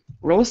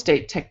 Real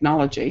estate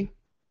technology.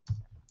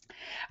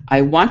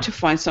 I want to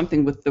find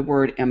something with the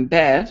word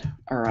embed,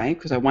 all right,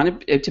 because I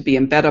want it to be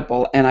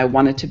embeddable, and I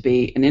want it to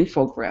be an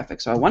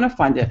infographic. So I want to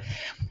find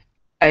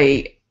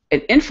an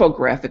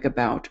infographic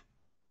about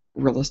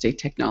real estate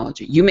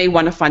technology. You may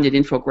want to find an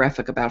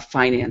infographic about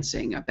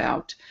financing,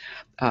 about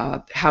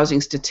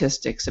housing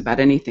statistics, about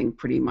anything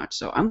pretty much.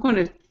 So I'm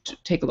going to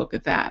take a look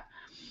at that.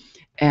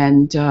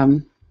 And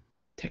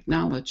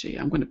technology,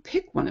 I'm going to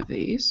pick one of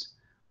these.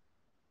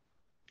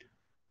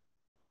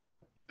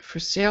 For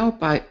sale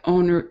by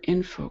owner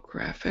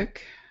infographic.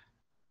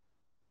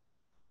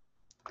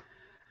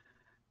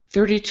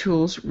 30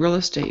 tools real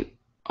estate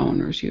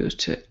owners use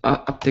to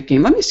up the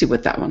game. Let me see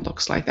what that one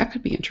looks like. That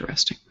could be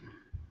interesting.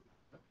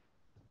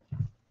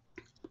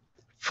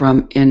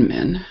 From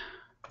Inman.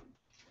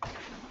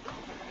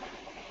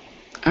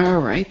 All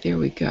right, there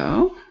we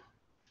go.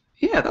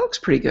 Yeah, that looks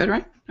pretty good,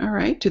 right? All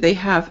right. Do they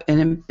have an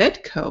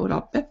embed code?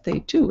 I'll bet they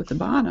do at the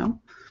bottom,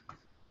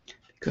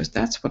 because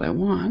that's what I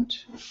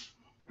want.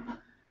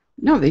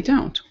 No, they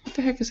don't. What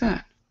the heck is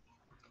that?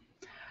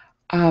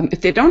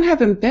 If they don't have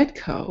embed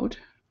code,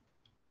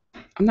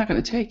 I'm not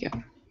going to take it.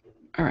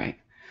 All right.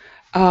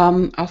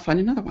 I'll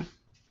find another one.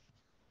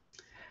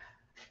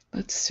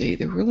 Let's see.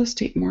 The Real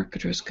Estate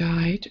Marketer's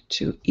Guide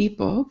to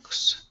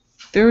eBooks.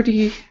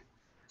 30.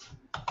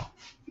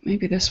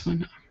 Maybe this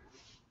one.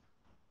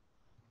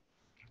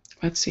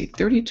 Let's see.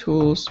 30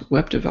 tools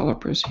web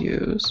developers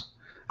use.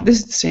 This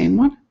is the same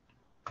one.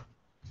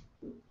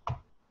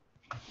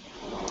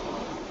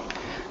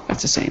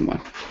 That's the same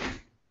one.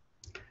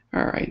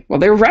 All right. Well,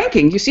 they're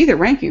ranking. You see they're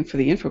ranking for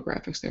the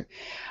infographics there.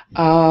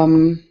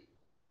 Boomtown.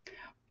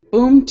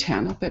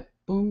 I'll bet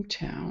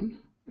Boomtown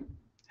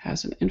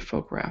has an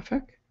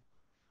infographic.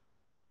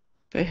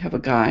 They have a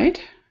guide.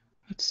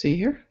 Let's see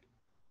here.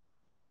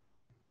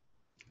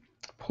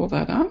 Pull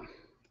that up.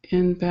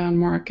 Inbound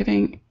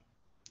marketing.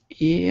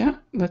 Yeah,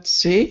 let's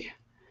see.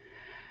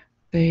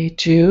 They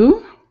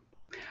do.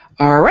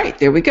 All right,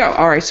 there we go.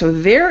 All right, so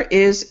there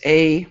is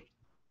a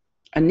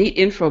neat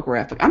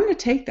infographic. I'm going to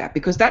take that,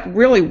 because that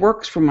really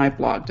works for my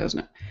blog,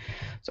 doesn't it?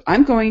 So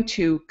I'm going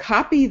to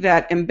copy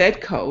that embed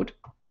code.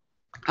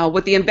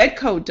 What the embed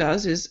code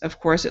does is,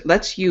 of course, it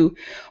lets you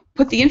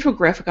put the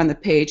infographic on the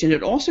page, and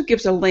it also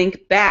gives a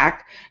link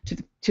back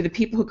to the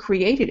people who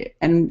created it,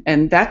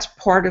 and that's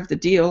part of the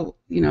deal.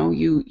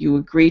 You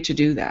agree to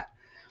do that,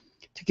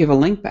 to give a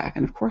link back,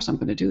 and of course I'm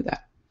going to do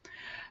that.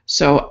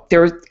 So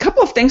there are a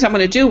couple of things I'm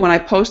going to do when I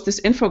post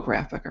this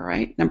infographic. All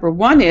right. Number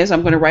one is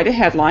I'm going to write a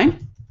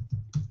headline.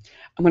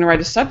 I'm going to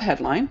write a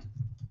subheadline.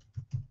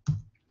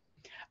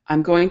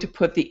 I'm going to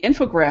put the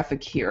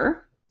infographic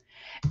here,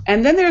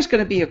 and then there's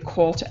going to be a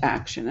call to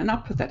action, and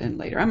I'll put that in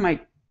later. I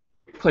might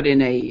put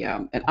in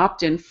an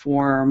opt-in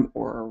form,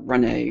 or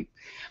run a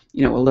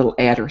little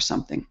ad or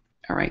something.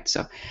 All right,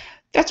 so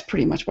that's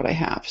pretty much what I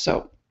have.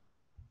 So,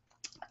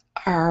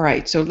 all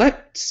right, so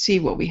let's see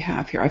what we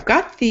have here. I've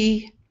got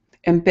the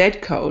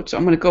embed code, so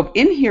I'm going to go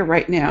in here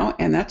right now,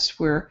 and that's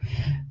where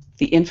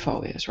the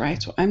info is, right?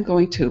 So I'm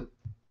going to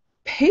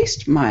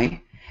paste my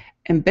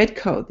embed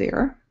code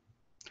there,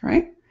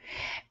 right?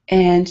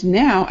 And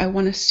now I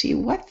want to see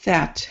what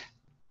that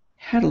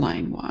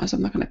headline was.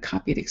 I'm not going to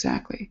copy it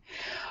exactly.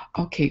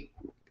 Okay,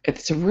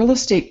 it's a real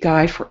estate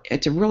guide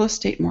it's a real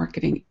estate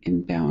marketing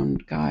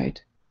inbound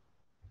guide.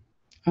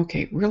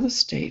 Okay, real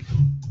estate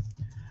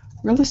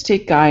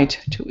guide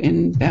to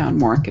inbound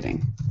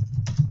marketing,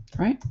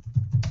 right?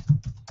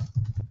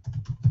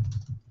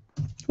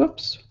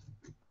 Whoops.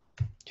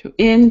 To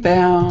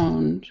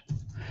inbound.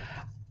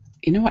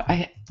 You know what?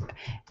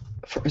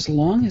 For as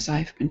long as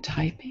I've been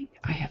typing,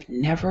 I have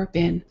never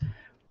been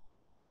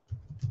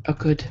a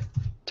good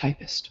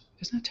typist.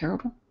 Isn't that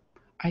terrible?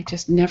 I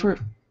just never.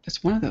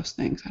 It's one of those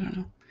things. I don't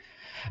know.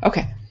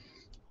 Okay.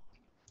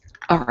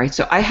 All right.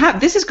 So I have.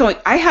 This is going.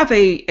 I have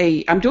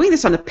I'm doing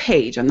this on a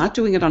page. I'm not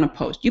doing it on a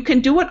post. You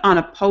can do it on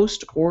a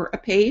post or a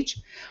page,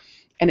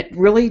 and it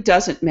really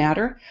doesn't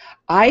matter.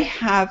 I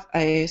have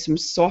some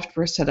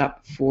software set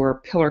up for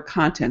pillar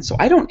content, so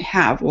I don't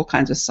have all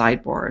kinds of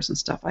sidebars and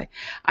stuff. I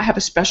have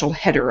a special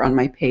header on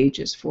my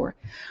pages for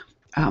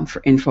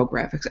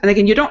infographics. And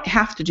again, you don't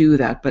have to do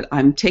that, but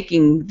I'm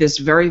taking this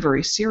very,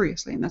 very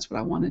seriously, and that's what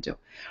I want to do.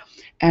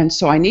 And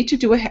so I need to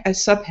do a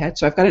subhead.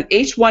 So I've got an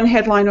H1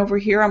 headline over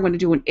here. I'm going to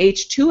do an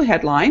H2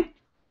 headline.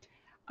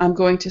 I'm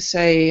going to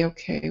say,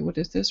 okay, what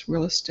is this?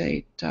 Real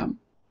estate.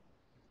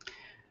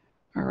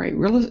 All right,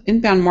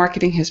 inbound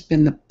marketing has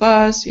been the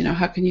buzz.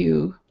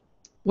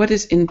 What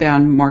is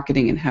inbound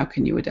marketing, and how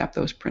can you adapt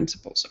those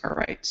principles? All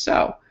right,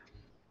 so,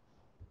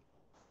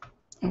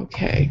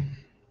 okay.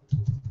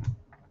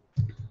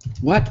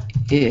 What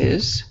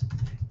is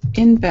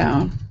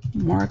inbound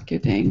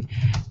marketing,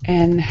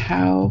 and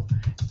how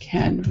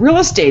can real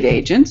estate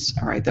agents,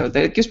 all right, though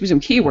that gives me some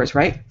keywords,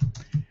 right?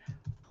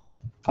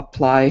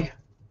 Apply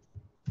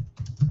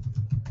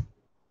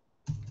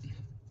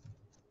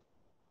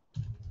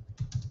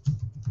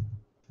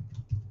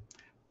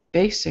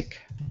basic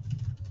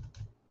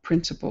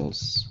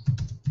principles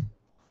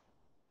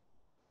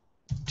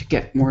to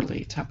get more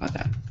leads. How about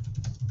that?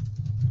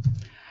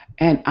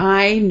 And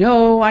I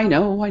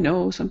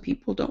know, some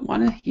people don't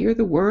want to hear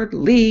the word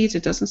leads.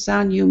 It doesn't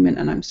sound human,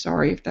 and I'm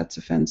sorry if that's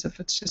offensive.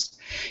 It's just,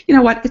 you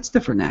know what? It's the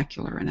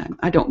vernacular, and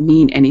I don't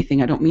mean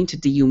anything. I don't mean to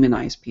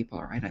dehumanize people,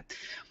 all right?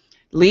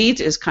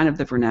 Leads is kind of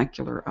the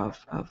vernacular of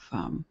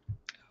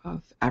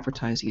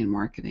advertising and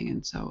marketing,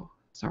 and so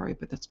sorry,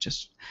 but that's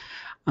just,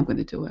 I'm going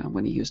to do it. I'm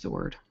going to use the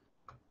word.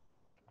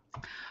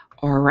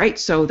 All right,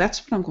 so that's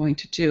what I'm going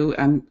to do.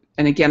 And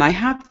again, I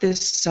have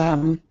this,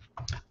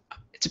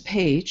 it's a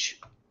page.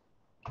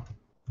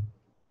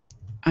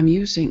 I'm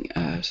using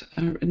a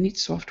neat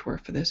software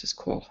for this. It's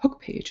called Hook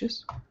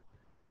Pages.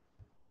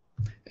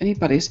 If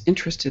anybody's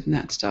interested in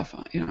that stuff,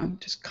 you know,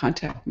 just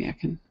contact me. I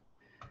can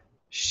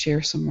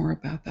share some more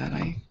about that.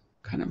 I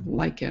kind of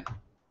like it.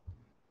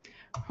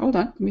 Hold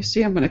on, let me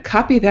see. I'm going to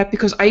copy that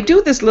because I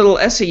do this little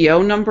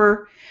SEO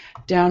number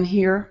down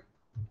here.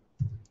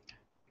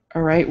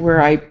 All right,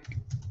 where I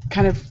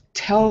kind of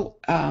tell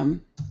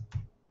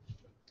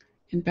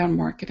inbound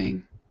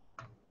marketing,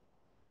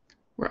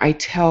 where I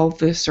tell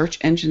the search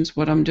engines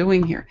what I'm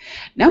doing here.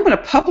 Now I'm going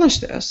to publish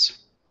this.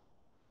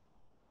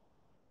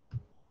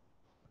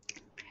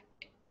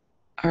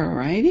 All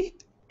righty,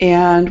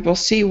 and we'll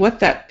see what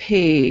that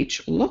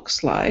page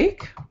looks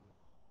like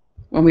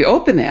when we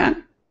open that.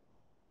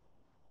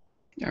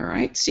 All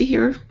right, see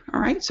here. All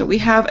right, so we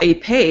have a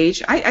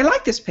page. I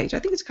like this page. I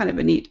think it's kind of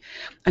a neat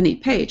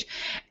page.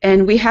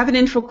 And we have an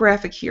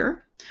infographic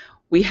here.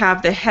 We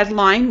have the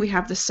headline. We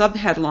have the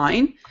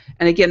subheadline.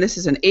 And again, this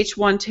is an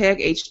H1 tag,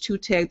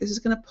 H2 tag. This is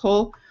going to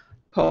pull.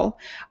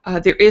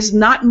 There is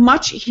not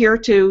much here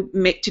to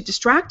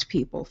distract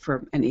people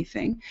from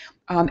anything.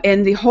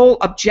 And the whole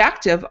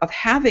objective of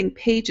having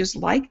pages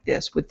like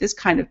this with this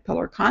kind of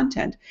pillar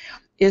content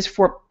is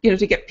for, you know,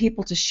 to get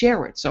people to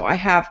share it. So I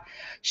have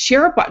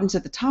share buttons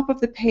at the top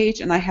of the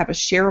page, and I have a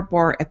share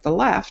bar at the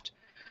left.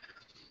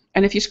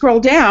 And if you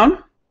scroll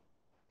down,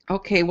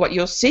 okay, what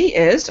you'll see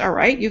is, all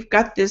right, you've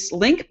got this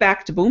link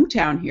back to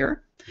Boomtown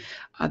here.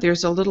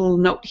 There's a little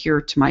note here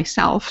to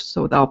myself,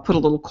 so I'll put a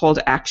little call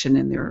to action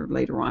in there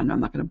later on. I'm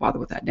not going to bother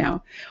with that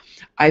now.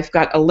 I've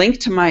got a link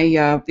to my,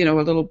 you know,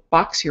 a little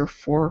box here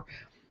for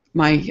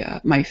my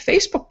my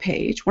Facebook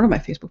page, one of my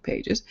Facebook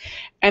pages,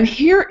 and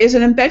here is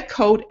an embed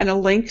code and a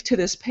link to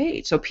this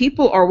page. So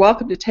people are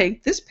welcome to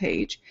take this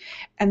page,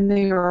 and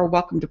they are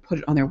welcome to put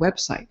it on their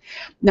website.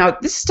 Now,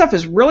 this stuff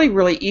is really,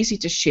 really easy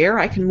to share.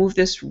 I can move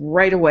this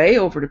right away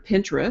over to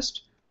Pinterest,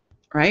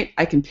 right?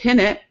 I can pin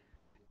it.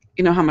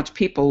 You know how much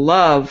people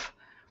love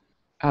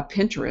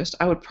Pinterest.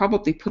 I would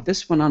probably put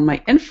this one on my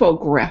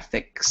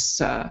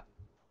infographics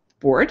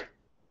board,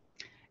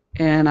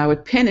 and I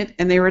would pin it,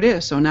 and there it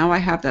is. So now I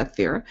have that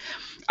there.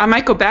 I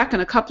might go back in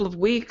a couple of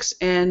weeks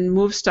and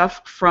move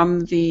stuff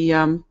from the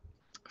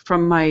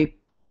from my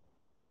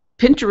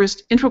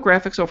Pinterest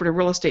infographics over to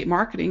real estate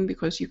marketing,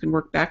 because you can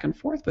work back and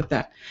forth with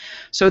that.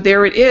 So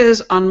there it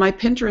is on my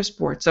Pinterest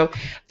board. So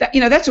that,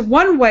 you know, that's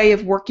one way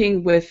of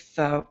working with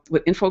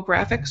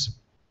infographics.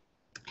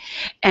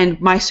 And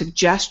my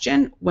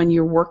suggestion when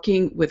you're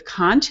working with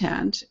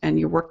content and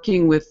you're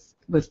working with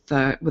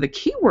a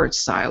keyword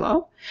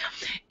silo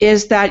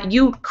is that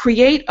you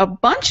create a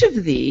bunch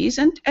of these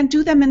and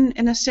do them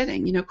in a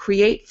sitting. You know,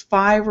 create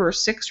 5 or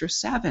 6 or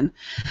 7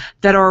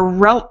 that are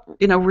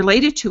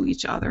related to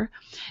each other,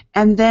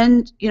 and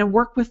then, you know,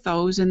 work with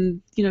those,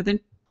 and, you know, then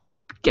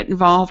get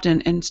involved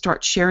and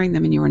start sharing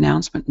them in your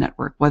announcement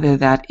network, whether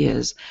that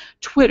is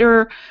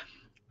Twitter,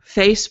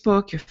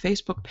 Facebook, your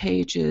Facebook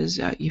pages.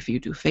 If you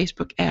do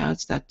Facebook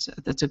ads, that's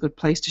a good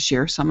place to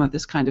share some of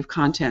this kind of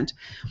content.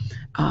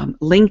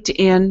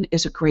 LinkedIn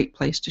is a great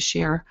place to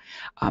share.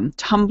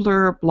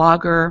 Tumblr,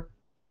 Blogger.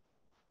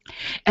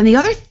 And the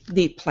other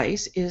neat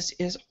place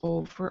is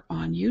over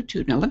on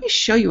YouTube. Now let me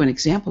show you an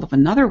example of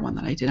another one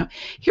that I did.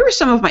 Here are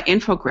some of my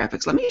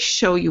infographics. Let me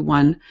show you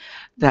one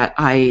that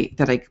I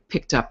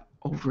picked up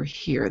over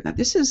here. Now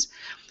this is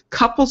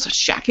Couples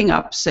Shacking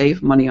Up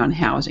Save Money on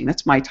Housing.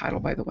 That's my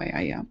title, by the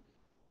way.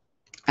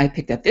 I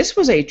picked that. This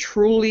was a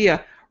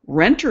Trulia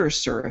renter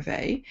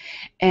survey,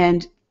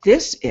 and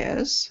this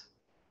is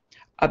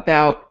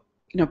about,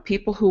 you know,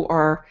 people who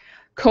are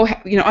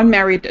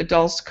unmarried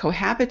adults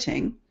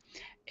cohabiting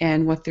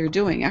and what they're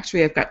doing.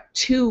 Actually, I've got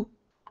 2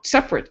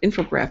 separate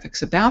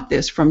infographics about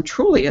this from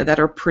Trulia that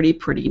are pretty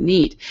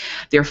neat.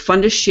 They're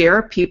fun to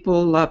share.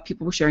 People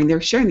were sharing.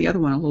 They're sharing the other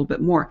one a little bit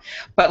more.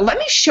 But let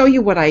me show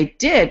you what I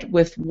did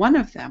with one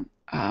of them.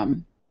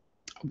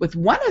 With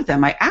one of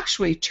them, I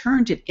actually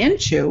turned it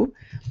into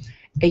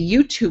a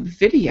YouTube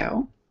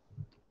video,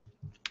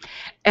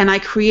 and I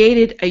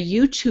created a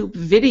YouTube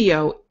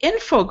video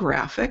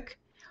infographic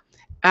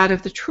out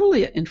of the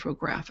Trulia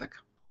infographic.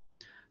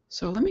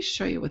 So let me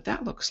show you what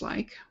that looks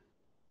like.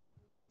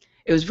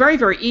 It was very,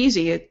 very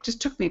easy. It just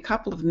took me a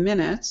couple of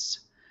minutes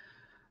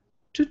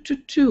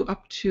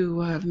up to,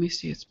 let me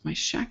see, it's my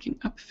shacking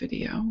up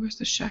video. Where's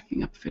the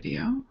shacking up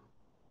video?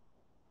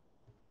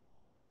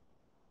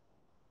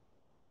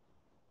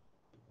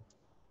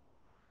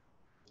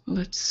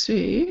 Let's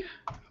see.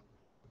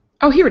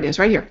 Oh, here it is,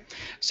 right here.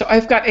 So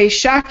I've got a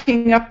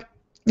shacking up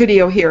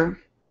video here.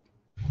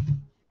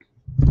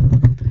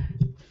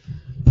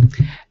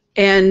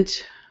 And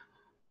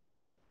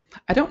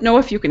I don't know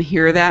if you can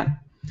hear that.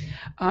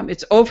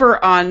 It's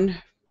over on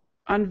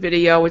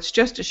video. It's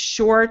just a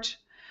short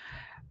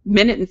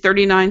 1 and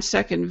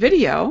 39-second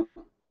video.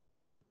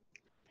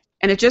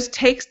 And it just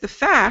takes the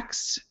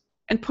facts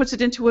and puts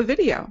it into a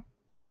video.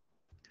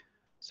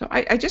 So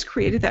I just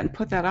created that and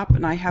put that up,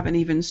 and I haven't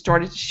even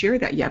started to share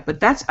that yet. But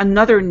that's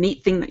another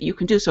neat thing that you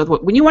can do. So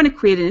when you want to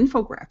create an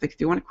infographic,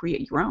 if you want to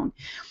create your own,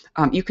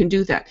 you can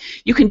do that.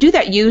 You can do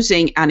that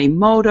using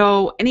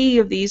Animoto, any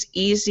of these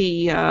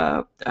easy,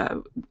 web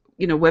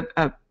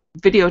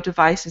video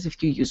devices.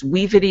 If you use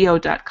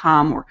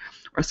WeVideo.com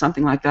or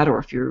something like that, or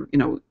if you're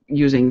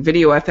using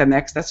Video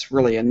FMX, that's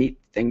really a neat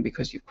thing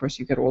because of course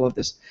you get all of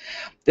this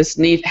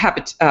neat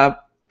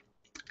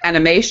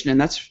animation, and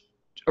that's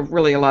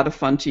really a lot of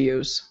fun to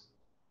use.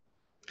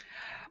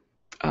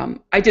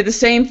 I did the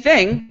same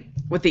thing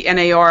with the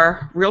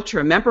NAR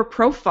Realtor member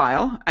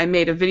profile. I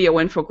made a video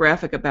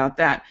infographic about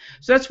that.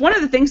 So that's one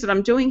of the things that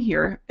I'm doing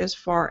here as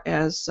far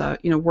as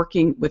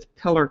working with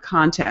pillar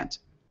content.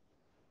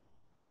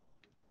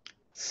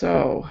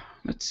 So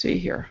let's see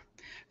here.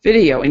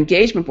 Video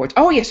engagement boards.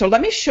 Oh yeah, so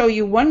let me show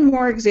you one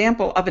more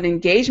example of an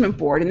engagement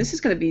board, and this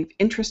is going to be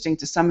interesting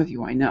to some of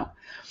you, I know.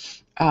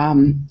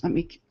 Let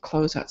me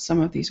close out some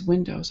of these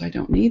windows. I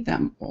don't need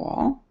them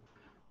all.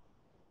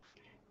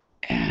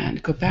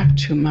 And go back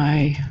to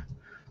my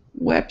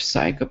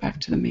website. Go back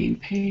to the main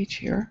page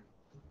here.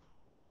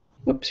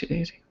 Whoopsie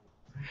daisy.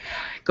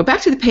 Go back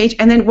to the page,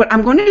 and then what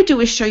I'm going to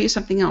do is show you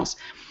something else.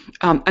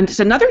 And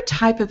it's another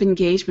type of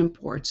engagement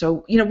board.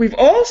 So, we've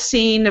all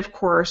seen, of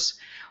course,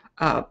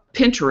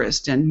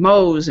 Pinterest and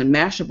Moz and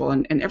Mashable,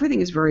 and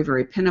everything is very,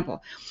 very pinnable.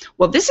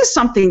 Well, this is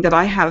something that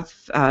I have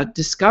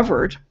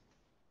discovered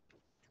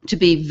to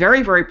be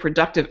very, very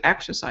productive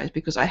exercise,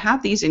 because I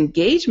have these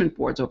engagement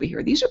boards over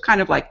here. These are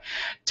kind of like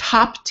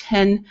top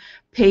 10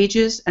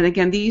 pages, and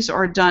again, these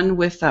are done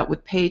with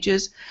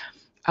pages.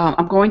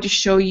 I'm going to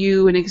show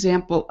you an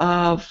example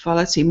of,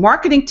 let's see,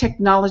 marketing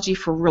technology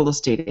for real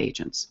estate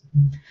agents.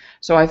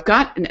 So I've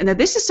got, and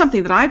this is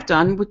something that I've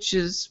done, which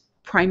is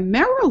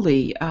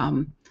primarily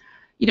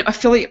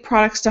affiliate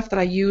product stuff that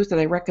I use, that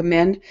I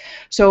recommend.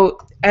 So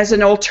as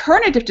an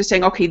alternative to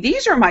saying, okay,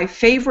 these are my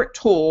favorite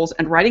tools,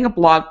 and writing a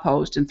blog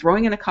post and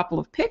throwing in a couple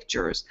of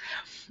pictures,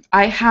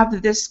 I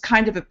have this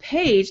kind of a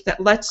page that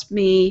lets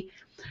me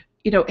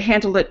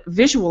handle it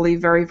visually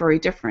very, very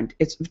different.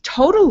 It's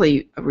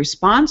totally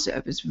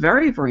responsive. It's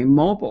very, very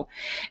mobile.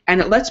 And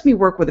it lets me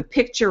work with a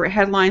picture, a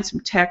headline, some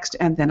text,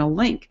 and then a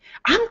link.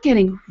 I'm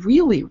getting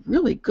really,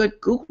 really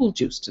good Google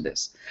juice to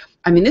this.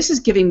 I mean, this is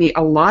giving me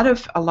a lot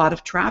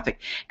of traffic.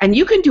 And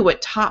you can do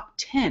it top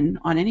 10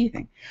 on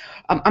anything.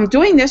 I'm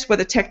doing this with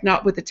a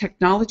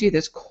technology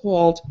that's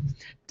called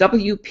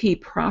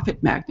WP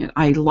Profit Magnet.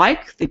 I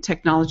like the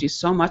technology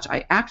so much,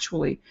 I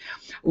actually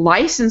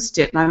licensed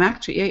it, and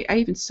I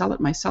even sell it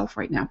myself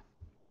right now.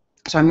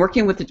 So I'm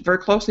working with it very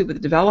closely with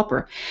the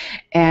developer,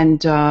 and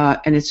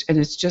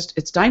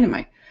it's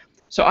dynamite.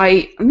 So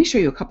let me show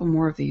you a couple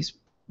more of these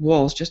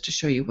walls just to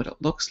show you what it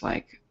looks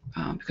like,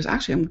 because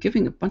actually I'm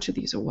giving a bunch of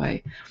these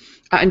away.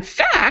 In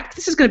fact,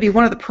 this is going to be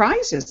one of the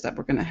prizes that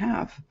we're going to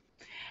have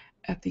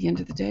at the end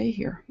of the day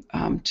here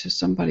to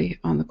somebody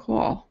on the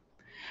call.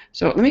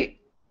 So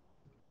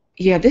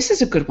yeah, this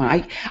is a good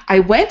one. I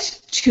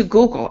went to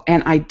Google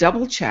and I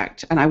double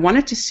checked, and I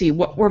wanted to see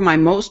what were my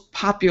most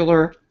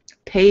popular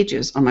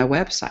pages on my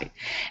website.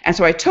 And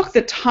so I took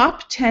the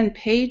top 10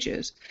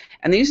 pages,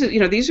 and these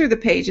are the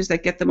pages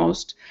that get the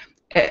most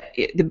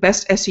the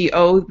best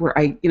SEO, where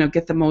I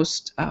get the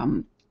most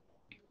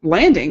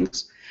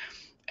landings,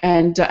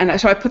 and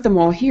so I put them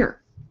all here.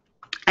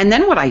 And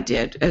then what I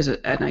did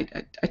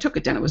I took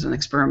it down. It was an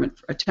experiment,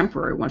 a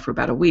temporary one for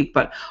about a week.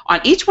 But on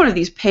each one of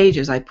these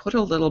pages, I put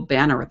a little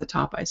banner at the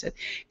top. I said,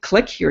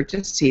 click here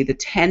to see the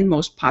 10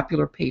 most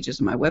popular pages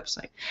on my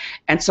website.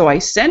 And so I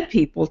sent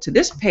people to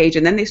this page,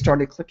 and then they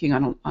started clicking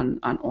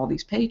on all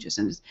these pages.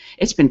 And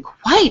it's been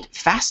quite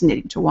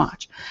fascinating to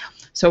watch.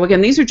 So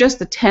again, these are just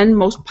the 10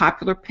 most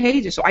popular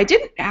pages. So I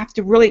didn't have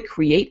to really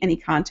create any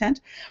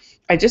content.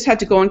 I just had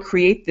to go and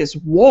create this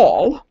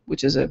wall,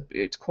 which is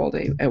it's called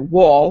a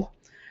wall.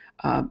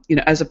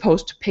 As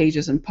opposed to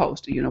pages and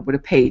post. What a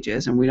page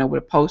is, and we know what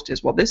a post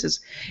is. Well, this is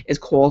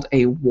called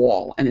a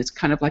wall, and it's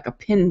kind of like a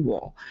pin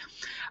wall.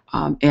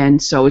 And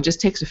so it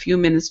just takes a few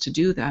minutes to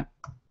do that.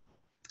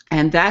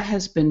 And that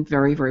has been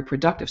very, very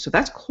productive. So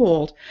that's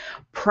called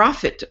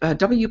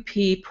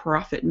WP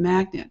Profit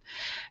Magnet.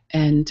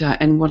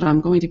 And what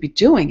I'm going to be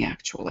doing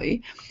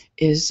actually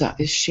is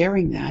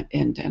sharing that,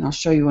 and I'll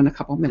show you in a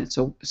couple of minutes.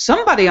 So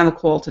somebody on the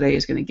call today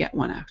is going to get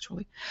one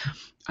actually.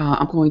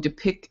 I'm going to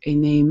pick a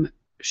name.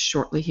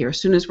 shortly here, as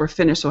soon as we're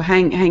finished. So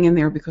hang in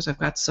there, because I've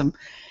got some,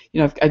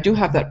 I do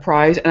have that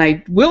prize, and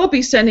I will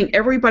be sending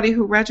everybody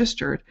who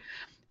registered,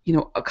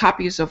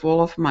 copies of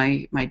all of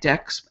my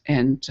decks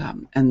and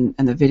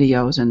the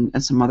videos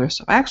and some other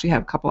stuff. I actually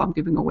have a couple I'm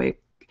giving away,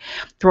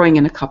 throwing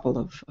in a couple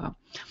of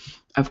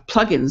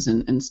plugins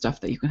and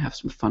stuff that you can have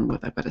some fun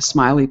with. I've got a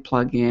Smiley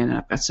plugin, and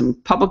I've got some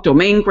public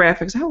domain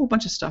graphics. I have a whole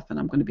bunch of stuff, and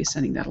I'm going to be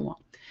sending that along.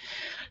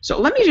 So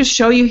let me just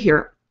show you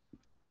here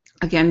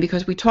again,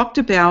 because we talked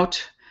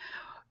about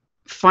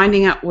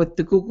finding out what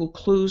the Google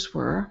clues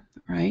were,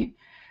 right?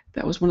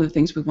 That was one of the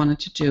things we wanted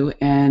to do.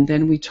 And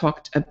then we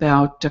talked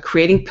about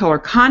creating pillar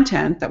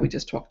content that we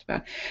just talked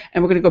about.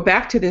 And we're going to go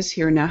back to this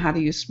here now, how to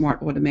use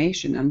smart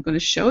automation. I'm going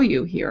to show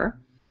you here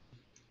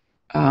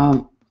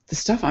the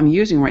stuff I'm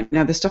using right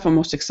now, the stuff I'm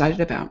most excited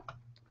about.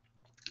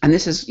 And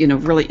this is,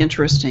 really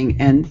interesting.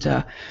 And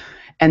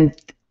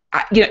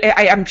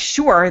I'm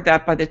sure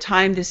that by the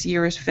time this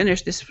year is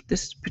finished,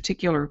 this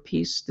particular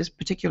piece, this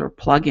particular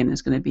plugin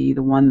is going to be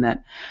the one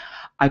that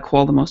I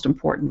call the most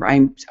important.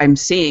 I'm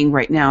seeing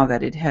right now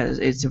that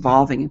it's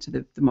evolving into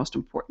the most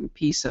important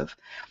piece of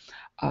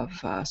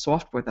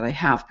software that I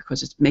have,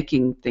 because it's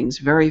making things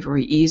very,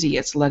 very easy.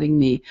 It's letting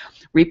me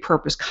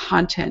repurpose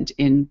content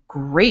in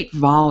great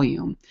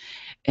volume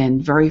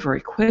and very,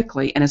 very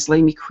quickly, and it's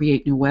letting me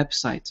create new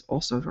websites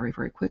also very,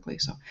 very quickly.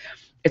 So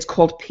it's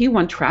called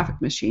P1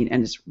 Traffic Machine,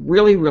 and it's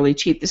really, really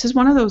cheap. This is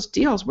one of those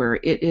deals where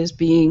it is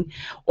being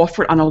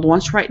offered on a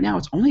launch right now.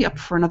 It's only up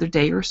for another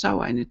day or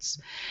so, and it's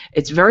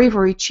very,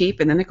 very cheap.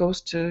 And then it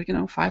goes to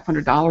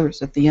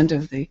 $500 at the end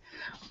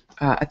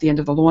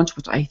of the launch,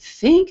 which I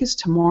think is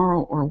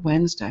tomorrow or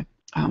Wednesday.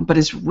 But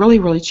it's really,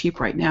 really cheap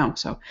right now.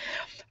 So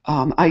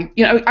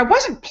I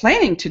wasn't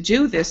planning to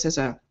do this as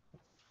a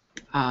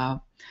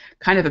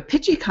kind of a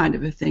pitchy kind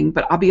of a thing,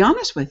 but I'll be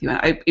honest with you,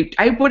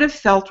 I would have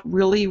felt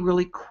really,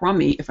 really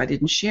crummy if I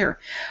didn't share.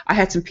 I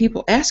had some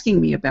people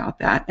asking me about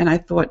that, and I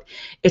thought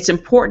it's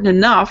important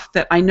enough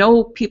that I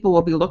know people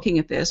will be looking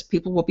at this,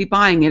 people will be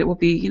buying it, it will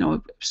be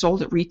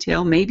sold at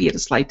retail, maybe at a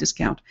slight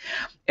discount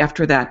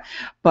after that.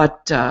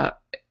 But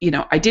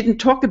I didn't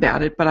talk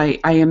about it, but I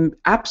am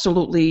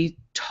absolutely,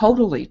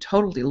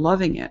 totally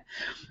loving it.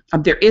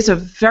 There is a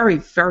very,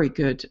 very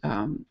good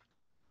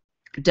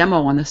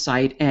demo on the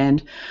site,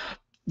 and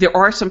there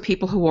are some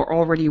people who are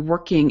already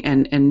working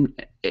in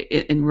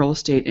real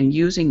estate and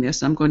using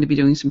this. I'm going to be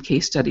doing some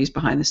case studies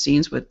behind the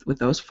scenes with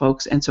those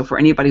folks, and so for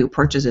anybody who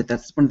purchases it,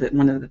 that's one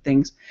of the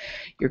things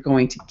you're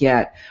going to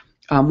get.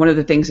 One of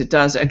the things it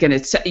does, again,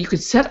 you can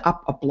set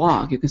up a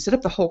blog. You can set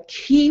up the whole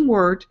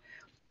keyword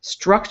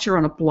structure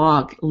on a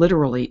blog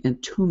literally in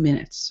 2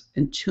 minutes.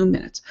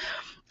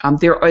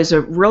 There is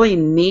a really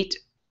neat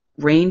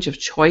range of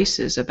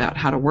choices about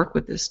how to work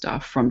with this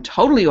stuff, from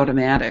totally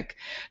automatic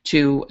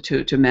to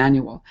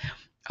manual.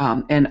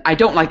 And I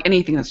don't like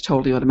anything that's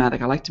totally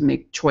automatic. I like to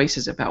make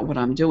choices about what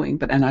I'm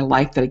doing, and I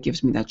like that it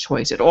gives me that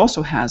choice. It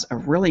also has a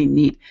really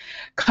neat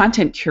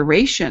content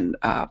curation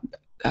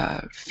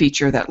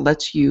feature that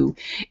lets you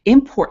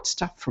import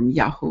stuff from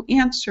Yahoo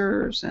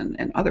Answers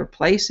and other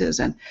places.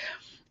 And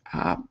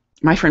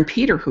my friend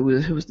Peter, who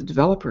is the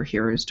developer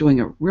here, is doing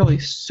a really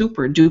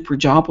super duper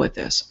job with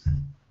this.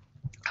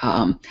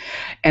 And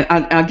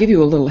I'll give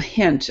you a little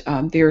hint.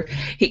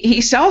 He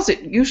sells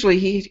it.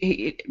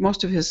 Usually,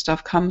 most of his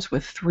stuff comes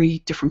with 3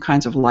 different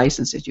kinds of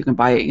licenses. You can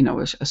buy,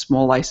 a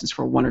small license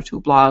for 1 or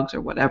 2 blogs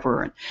or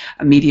whatever, and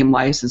a medium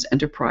license,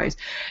 enterprise.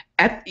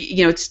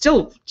 It's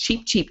still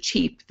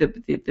cheap.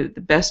 The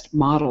best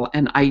model.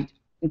 And I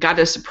got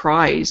a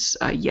surprise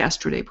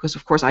yesterday, because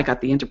of course I got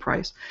the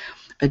enterprise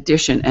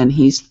edition, and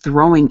he's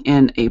throwing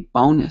in a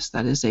bonus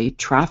that is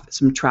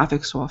some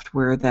traffic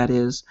software that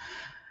is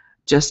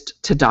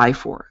just to die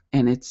for,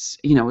 and it's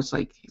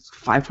like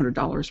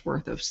 $500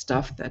 worth of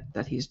stuff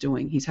that he's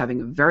doing. He's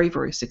having a very,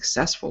 very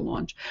successful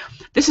launch.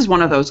 This is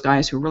one of those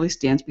guys who really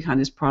stands behind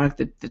his product.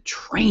 The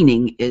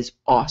training is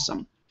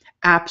awesome,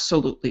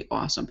 absolutely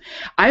awesome.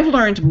 I've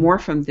learned more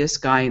from this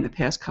guy in the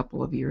past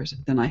couple of years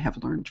than I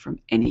have learned from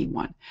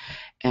anyone,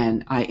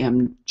 and I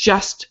am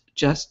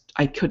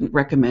I couldn't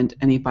recommend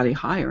anybody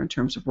higher in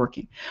terms of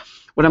working.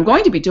 What I'm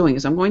going to be doing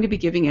is I'm going to be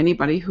giving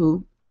anybody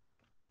who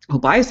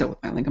buys it with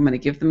my link, I'm going to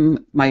give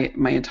them my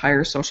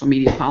entire social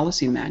media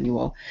policy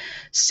manual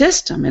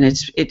system, and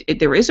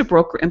there is a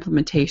broker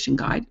implementation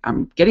guide.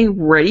 I'm getting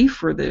ready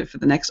for the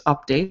next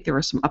update. There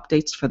are some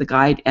updates for the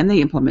guide and the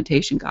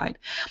implementation guide.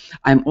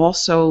 I'm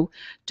also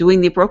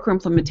doing the broker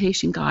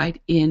implementation guide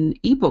in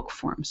ebook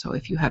form. So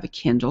if you have a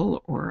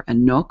Kindle or a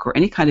Nook or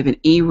any kind of an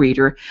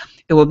e-reader,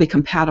 it will be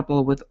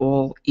compatible with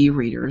all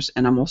e-readers,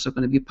 and I'm also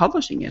going to be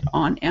publishing it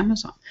on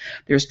Amazon.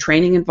 There's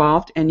training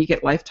involved, and you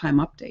get lifetime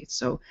updates.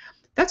 So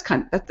that's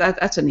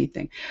that's a neat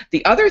thing.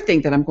 The other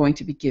thing that I'm going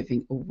to be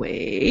giving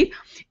away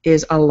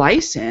is a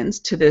license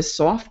to this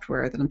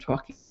software that I'm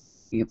talking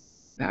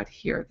about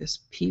here,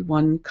 this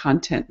P1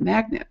 Content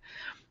Magnet,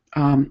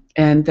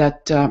 and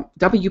that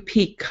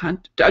WP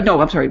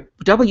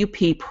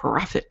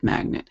Profit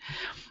Magnet,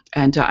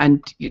 and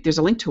there's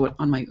a link to it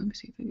on my. Let me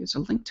see. There's a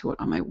link to it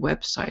on my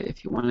website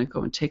if you want to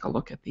go and take a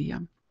look at the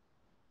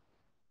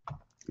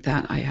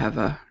that I have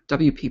a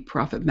WP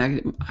Profit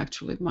Magnet.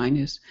 Actually, mine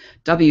is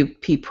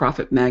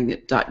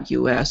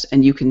WPProfitMagnet.us,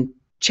 and you can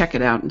check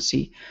it out and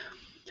see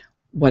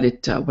what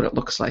it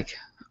looks like.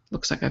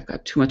 Looks like I've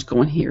got too much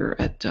going here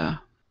at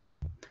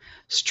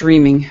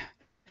streaming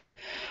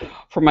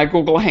for my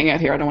Google Hangout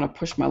here. I don't want to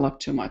push my luck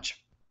too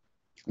much,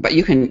 but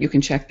you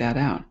can check that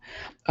out.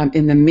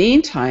 In the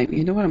meantime,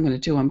 you know what I'm going to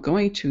do? I'm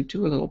going to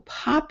do a little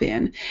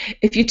pop-in.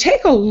 If you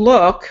take a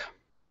look,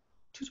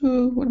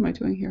 what am I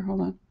doing here?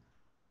 Hold on.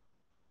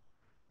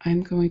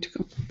 I'm going to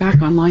go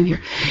back online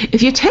here.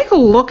 If you take a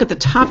look at the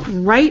top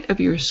right of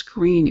your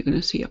screen, you're going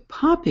to see a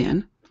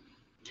pop-in,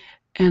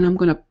 and I'm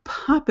going to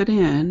pop it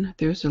in.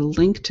 There's a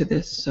link to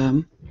this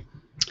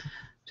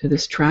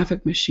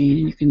traffic machine,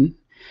 and you can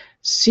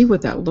see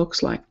what that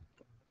looks like.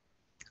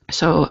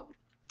 So,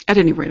 at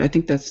any rate, I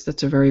think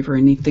that's a very,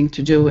 very neat thing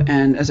to do.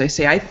 And as I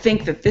say, I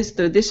think that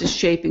this is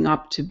shaping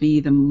up to be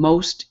the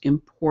most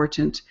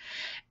important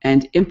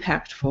and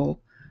impactful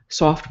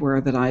software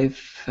that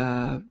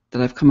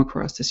I've come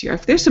across this year.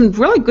 There's some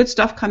really good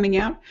stuff coming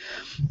out,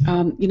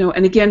 you know.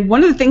 And again,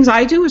 one of the things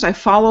I do is I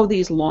follow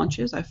these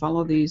launches. I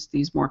follow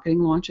these marketing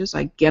launches.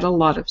 I get a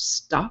lot of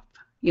stuff.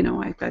 You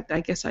know, I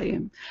guess I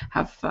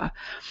have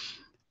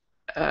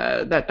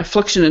that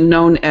affliction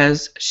known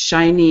as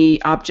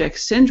shiny object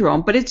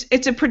syndrome, but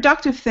it's a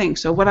productive thing.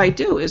 So what I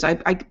do is I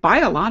buy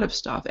a lot of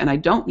stuff, and I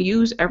don't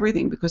use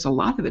everything because a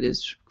lot of it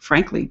is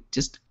frankly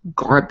just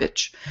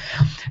garbage,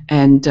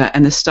 and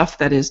the stuff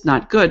that is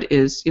not good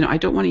is, you know, I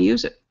don't want to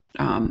use it,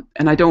 and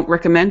I don't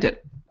recommend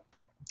it,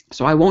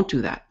 so I won't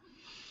do that.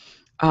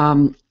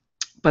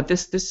 But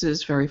this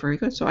is very, very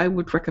good, so I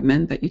would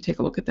recommend that you take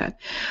a look at that.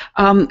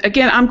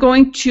 Again, I'm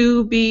going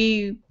to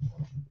be,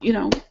 you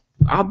know,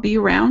 I'll be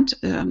around.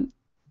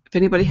 If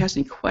anybody has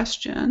any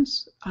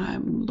questions,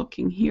 I'm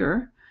looking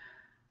here.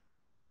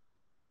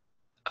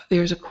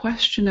 There's a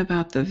question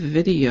about the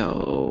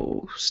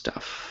video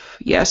stuff.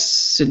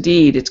 Yes,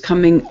 indeed, it's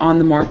coming on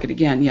the market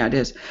again. Yeah, it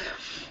is.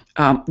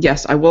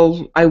 Yes, I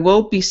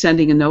will be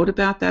sending a note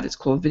about that. It's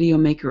called Video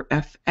Maker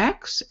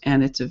FX,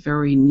 and it's a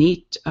very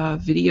neat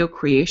video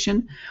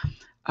creation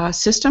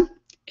system,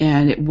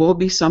 and it will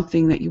be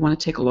something that you want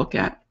to take a look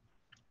at.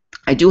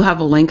 I do have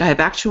a link. I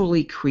have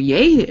actually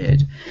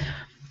created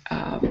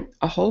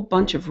a whole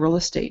bunch of real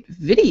estate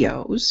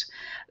videos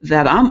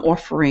that I'm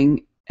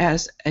offering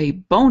as a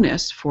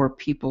bonus for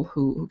people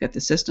who get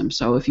the system.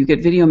 So if you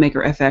get Video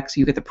Maker FX,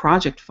 you get the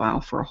project file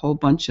for a whole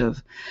bunch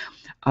of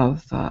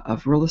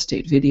real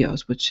estate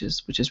videos, which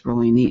is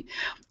really neat.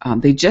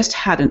 They just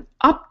had an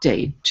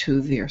update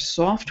to their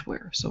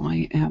software, so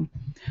I am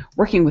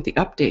working with the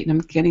update, and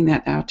I'm getting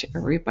that out to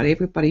everybody.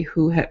 Everybody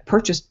who had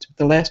purchased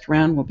the last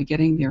round will be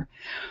getting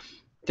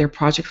their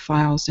project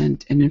files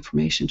and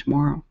information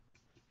tomorrow.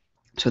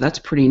 So that's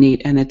pretty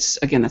neat, and it's,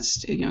 again,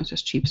 that's, you know,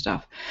 just cheap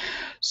stuff.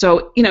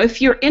 So, you know,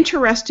 if you're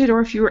interested,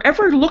 or if you're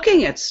ever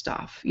looking at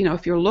stuff, you know,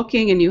 if you're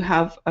looking and you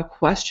have a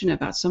question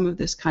about some of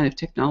this kind of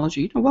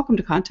technology, you know, welcome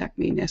to contact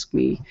me and ask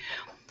me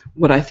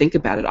what I think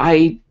about it.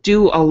 I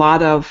do a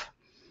lot of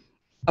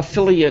I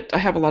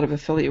have a lot of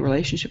affiliate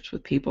relationships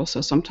with people, so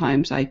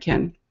sometimes I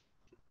can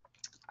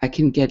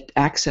get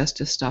access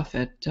to stuff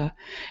at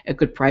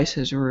good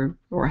prices, or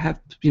have,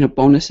 you know,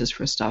 bonuses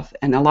for stuff,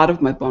 and a lot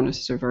of my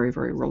bonuses are very,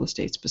 very real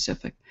estate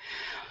specific.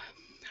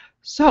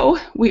 So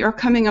we are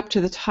coming up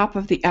to the top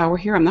of the hour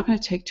here. I'm not going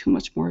to take too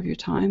much more of your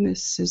time.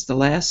 This is the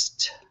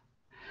last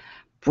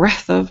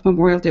breath of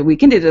Memorial Day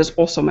weekend. It is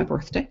also my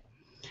birthday,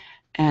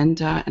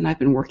 and I've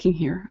been working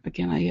here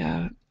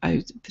again.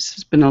 This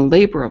has been a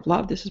labor of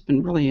love. This has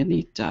been really a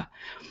neat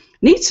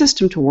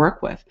system to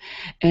work with,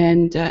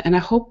 and I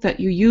hope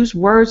that you use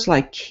words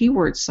like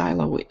keyword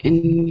silo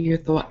in your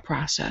thought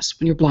process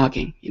when you're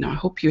blogging. You know, I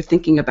hope you're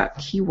thinking about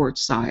keyword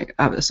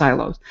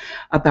silos,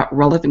 about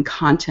relevant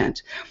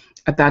content,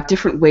 about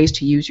different ways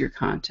to use your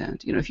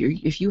content. You know,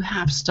 if you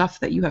have stuff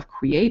that you have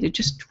created,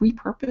 just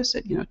repurpose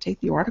it. You know, take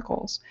the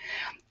articles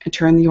and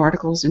turn the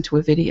articles into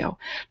a video,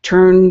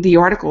 turn the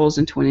articles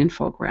into an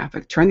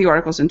infographic, turn the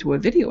articles into a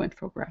video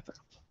infographic.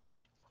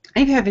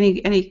 And if you have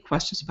any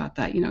questions about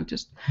that, you know,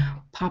 just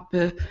pop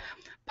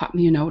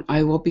me a note.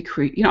 I will be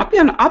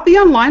I'll be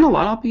online a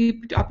lot. I'll be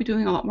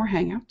doing a lot more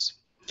Hangouts.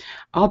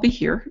 I'll be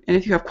here, and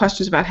if you have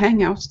questions about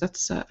Hangouts,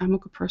 that's I'm a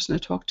good person to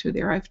talk to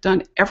there. I've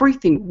done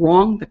everything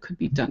wrong that could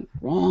be done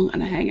wrong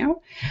on a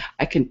Hangout.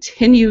 I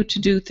continue to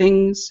do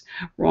things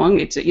wrong.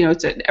 It's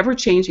an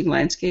ever-changing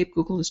landscape.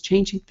 Google is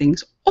changing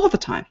things all the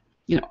time.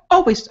 You know,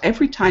 always,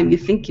 every time you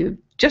think you've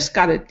just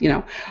got it, you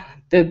know.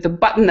 The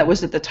button that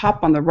was at the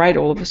top on the right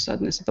all of a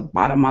sudden is at the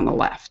bottom on the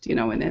left, you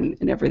know,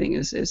 and everything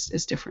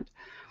is different.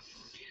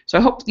 So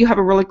I hope you have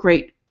a really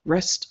great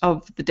rest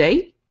of the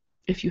day.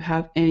 If you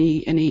have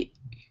any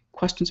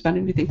questions about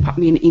anything, pop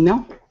me an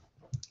email,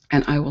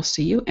 and I will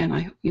see you. And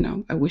I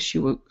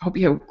hope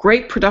you have a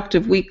great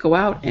productive week. Go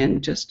out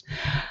and just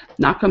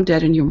knock them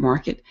dead in your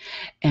market,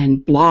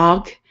 and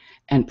blog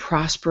and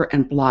prosper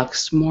and blog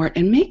smart,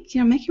 and make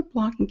your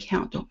blogging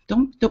count.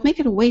 Don't make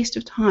it a waste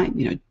of time.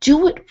 You know,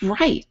 do it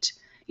right.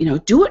 You know,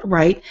 do it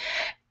right,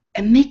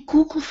 and make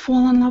Google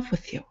fall in love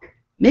with you.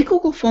 make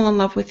Google fall in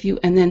love with you,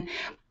 and then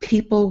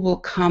people will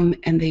come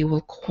and they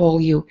will call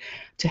you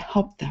to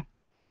help them.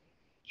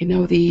 A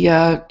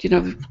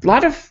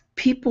lot of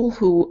people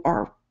who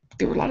are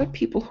there were a lot of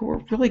people who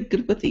are really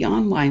good with the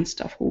online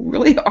stuff who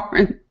really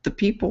aren't the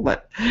people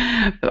that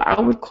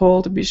I would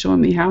call to be showing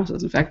me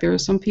houses. In fact, there are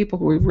some people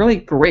who are really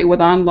great with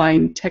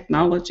online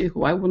technology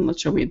who I wouldn't let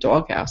show me a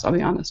doghouse. I'll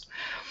be honest.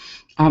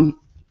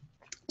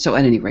 So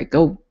at any rate,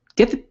 go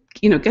get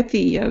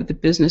the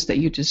business that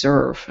you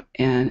deserve,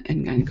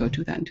 and go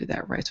do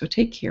that right. So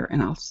take care,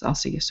 and I'll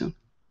see you soon.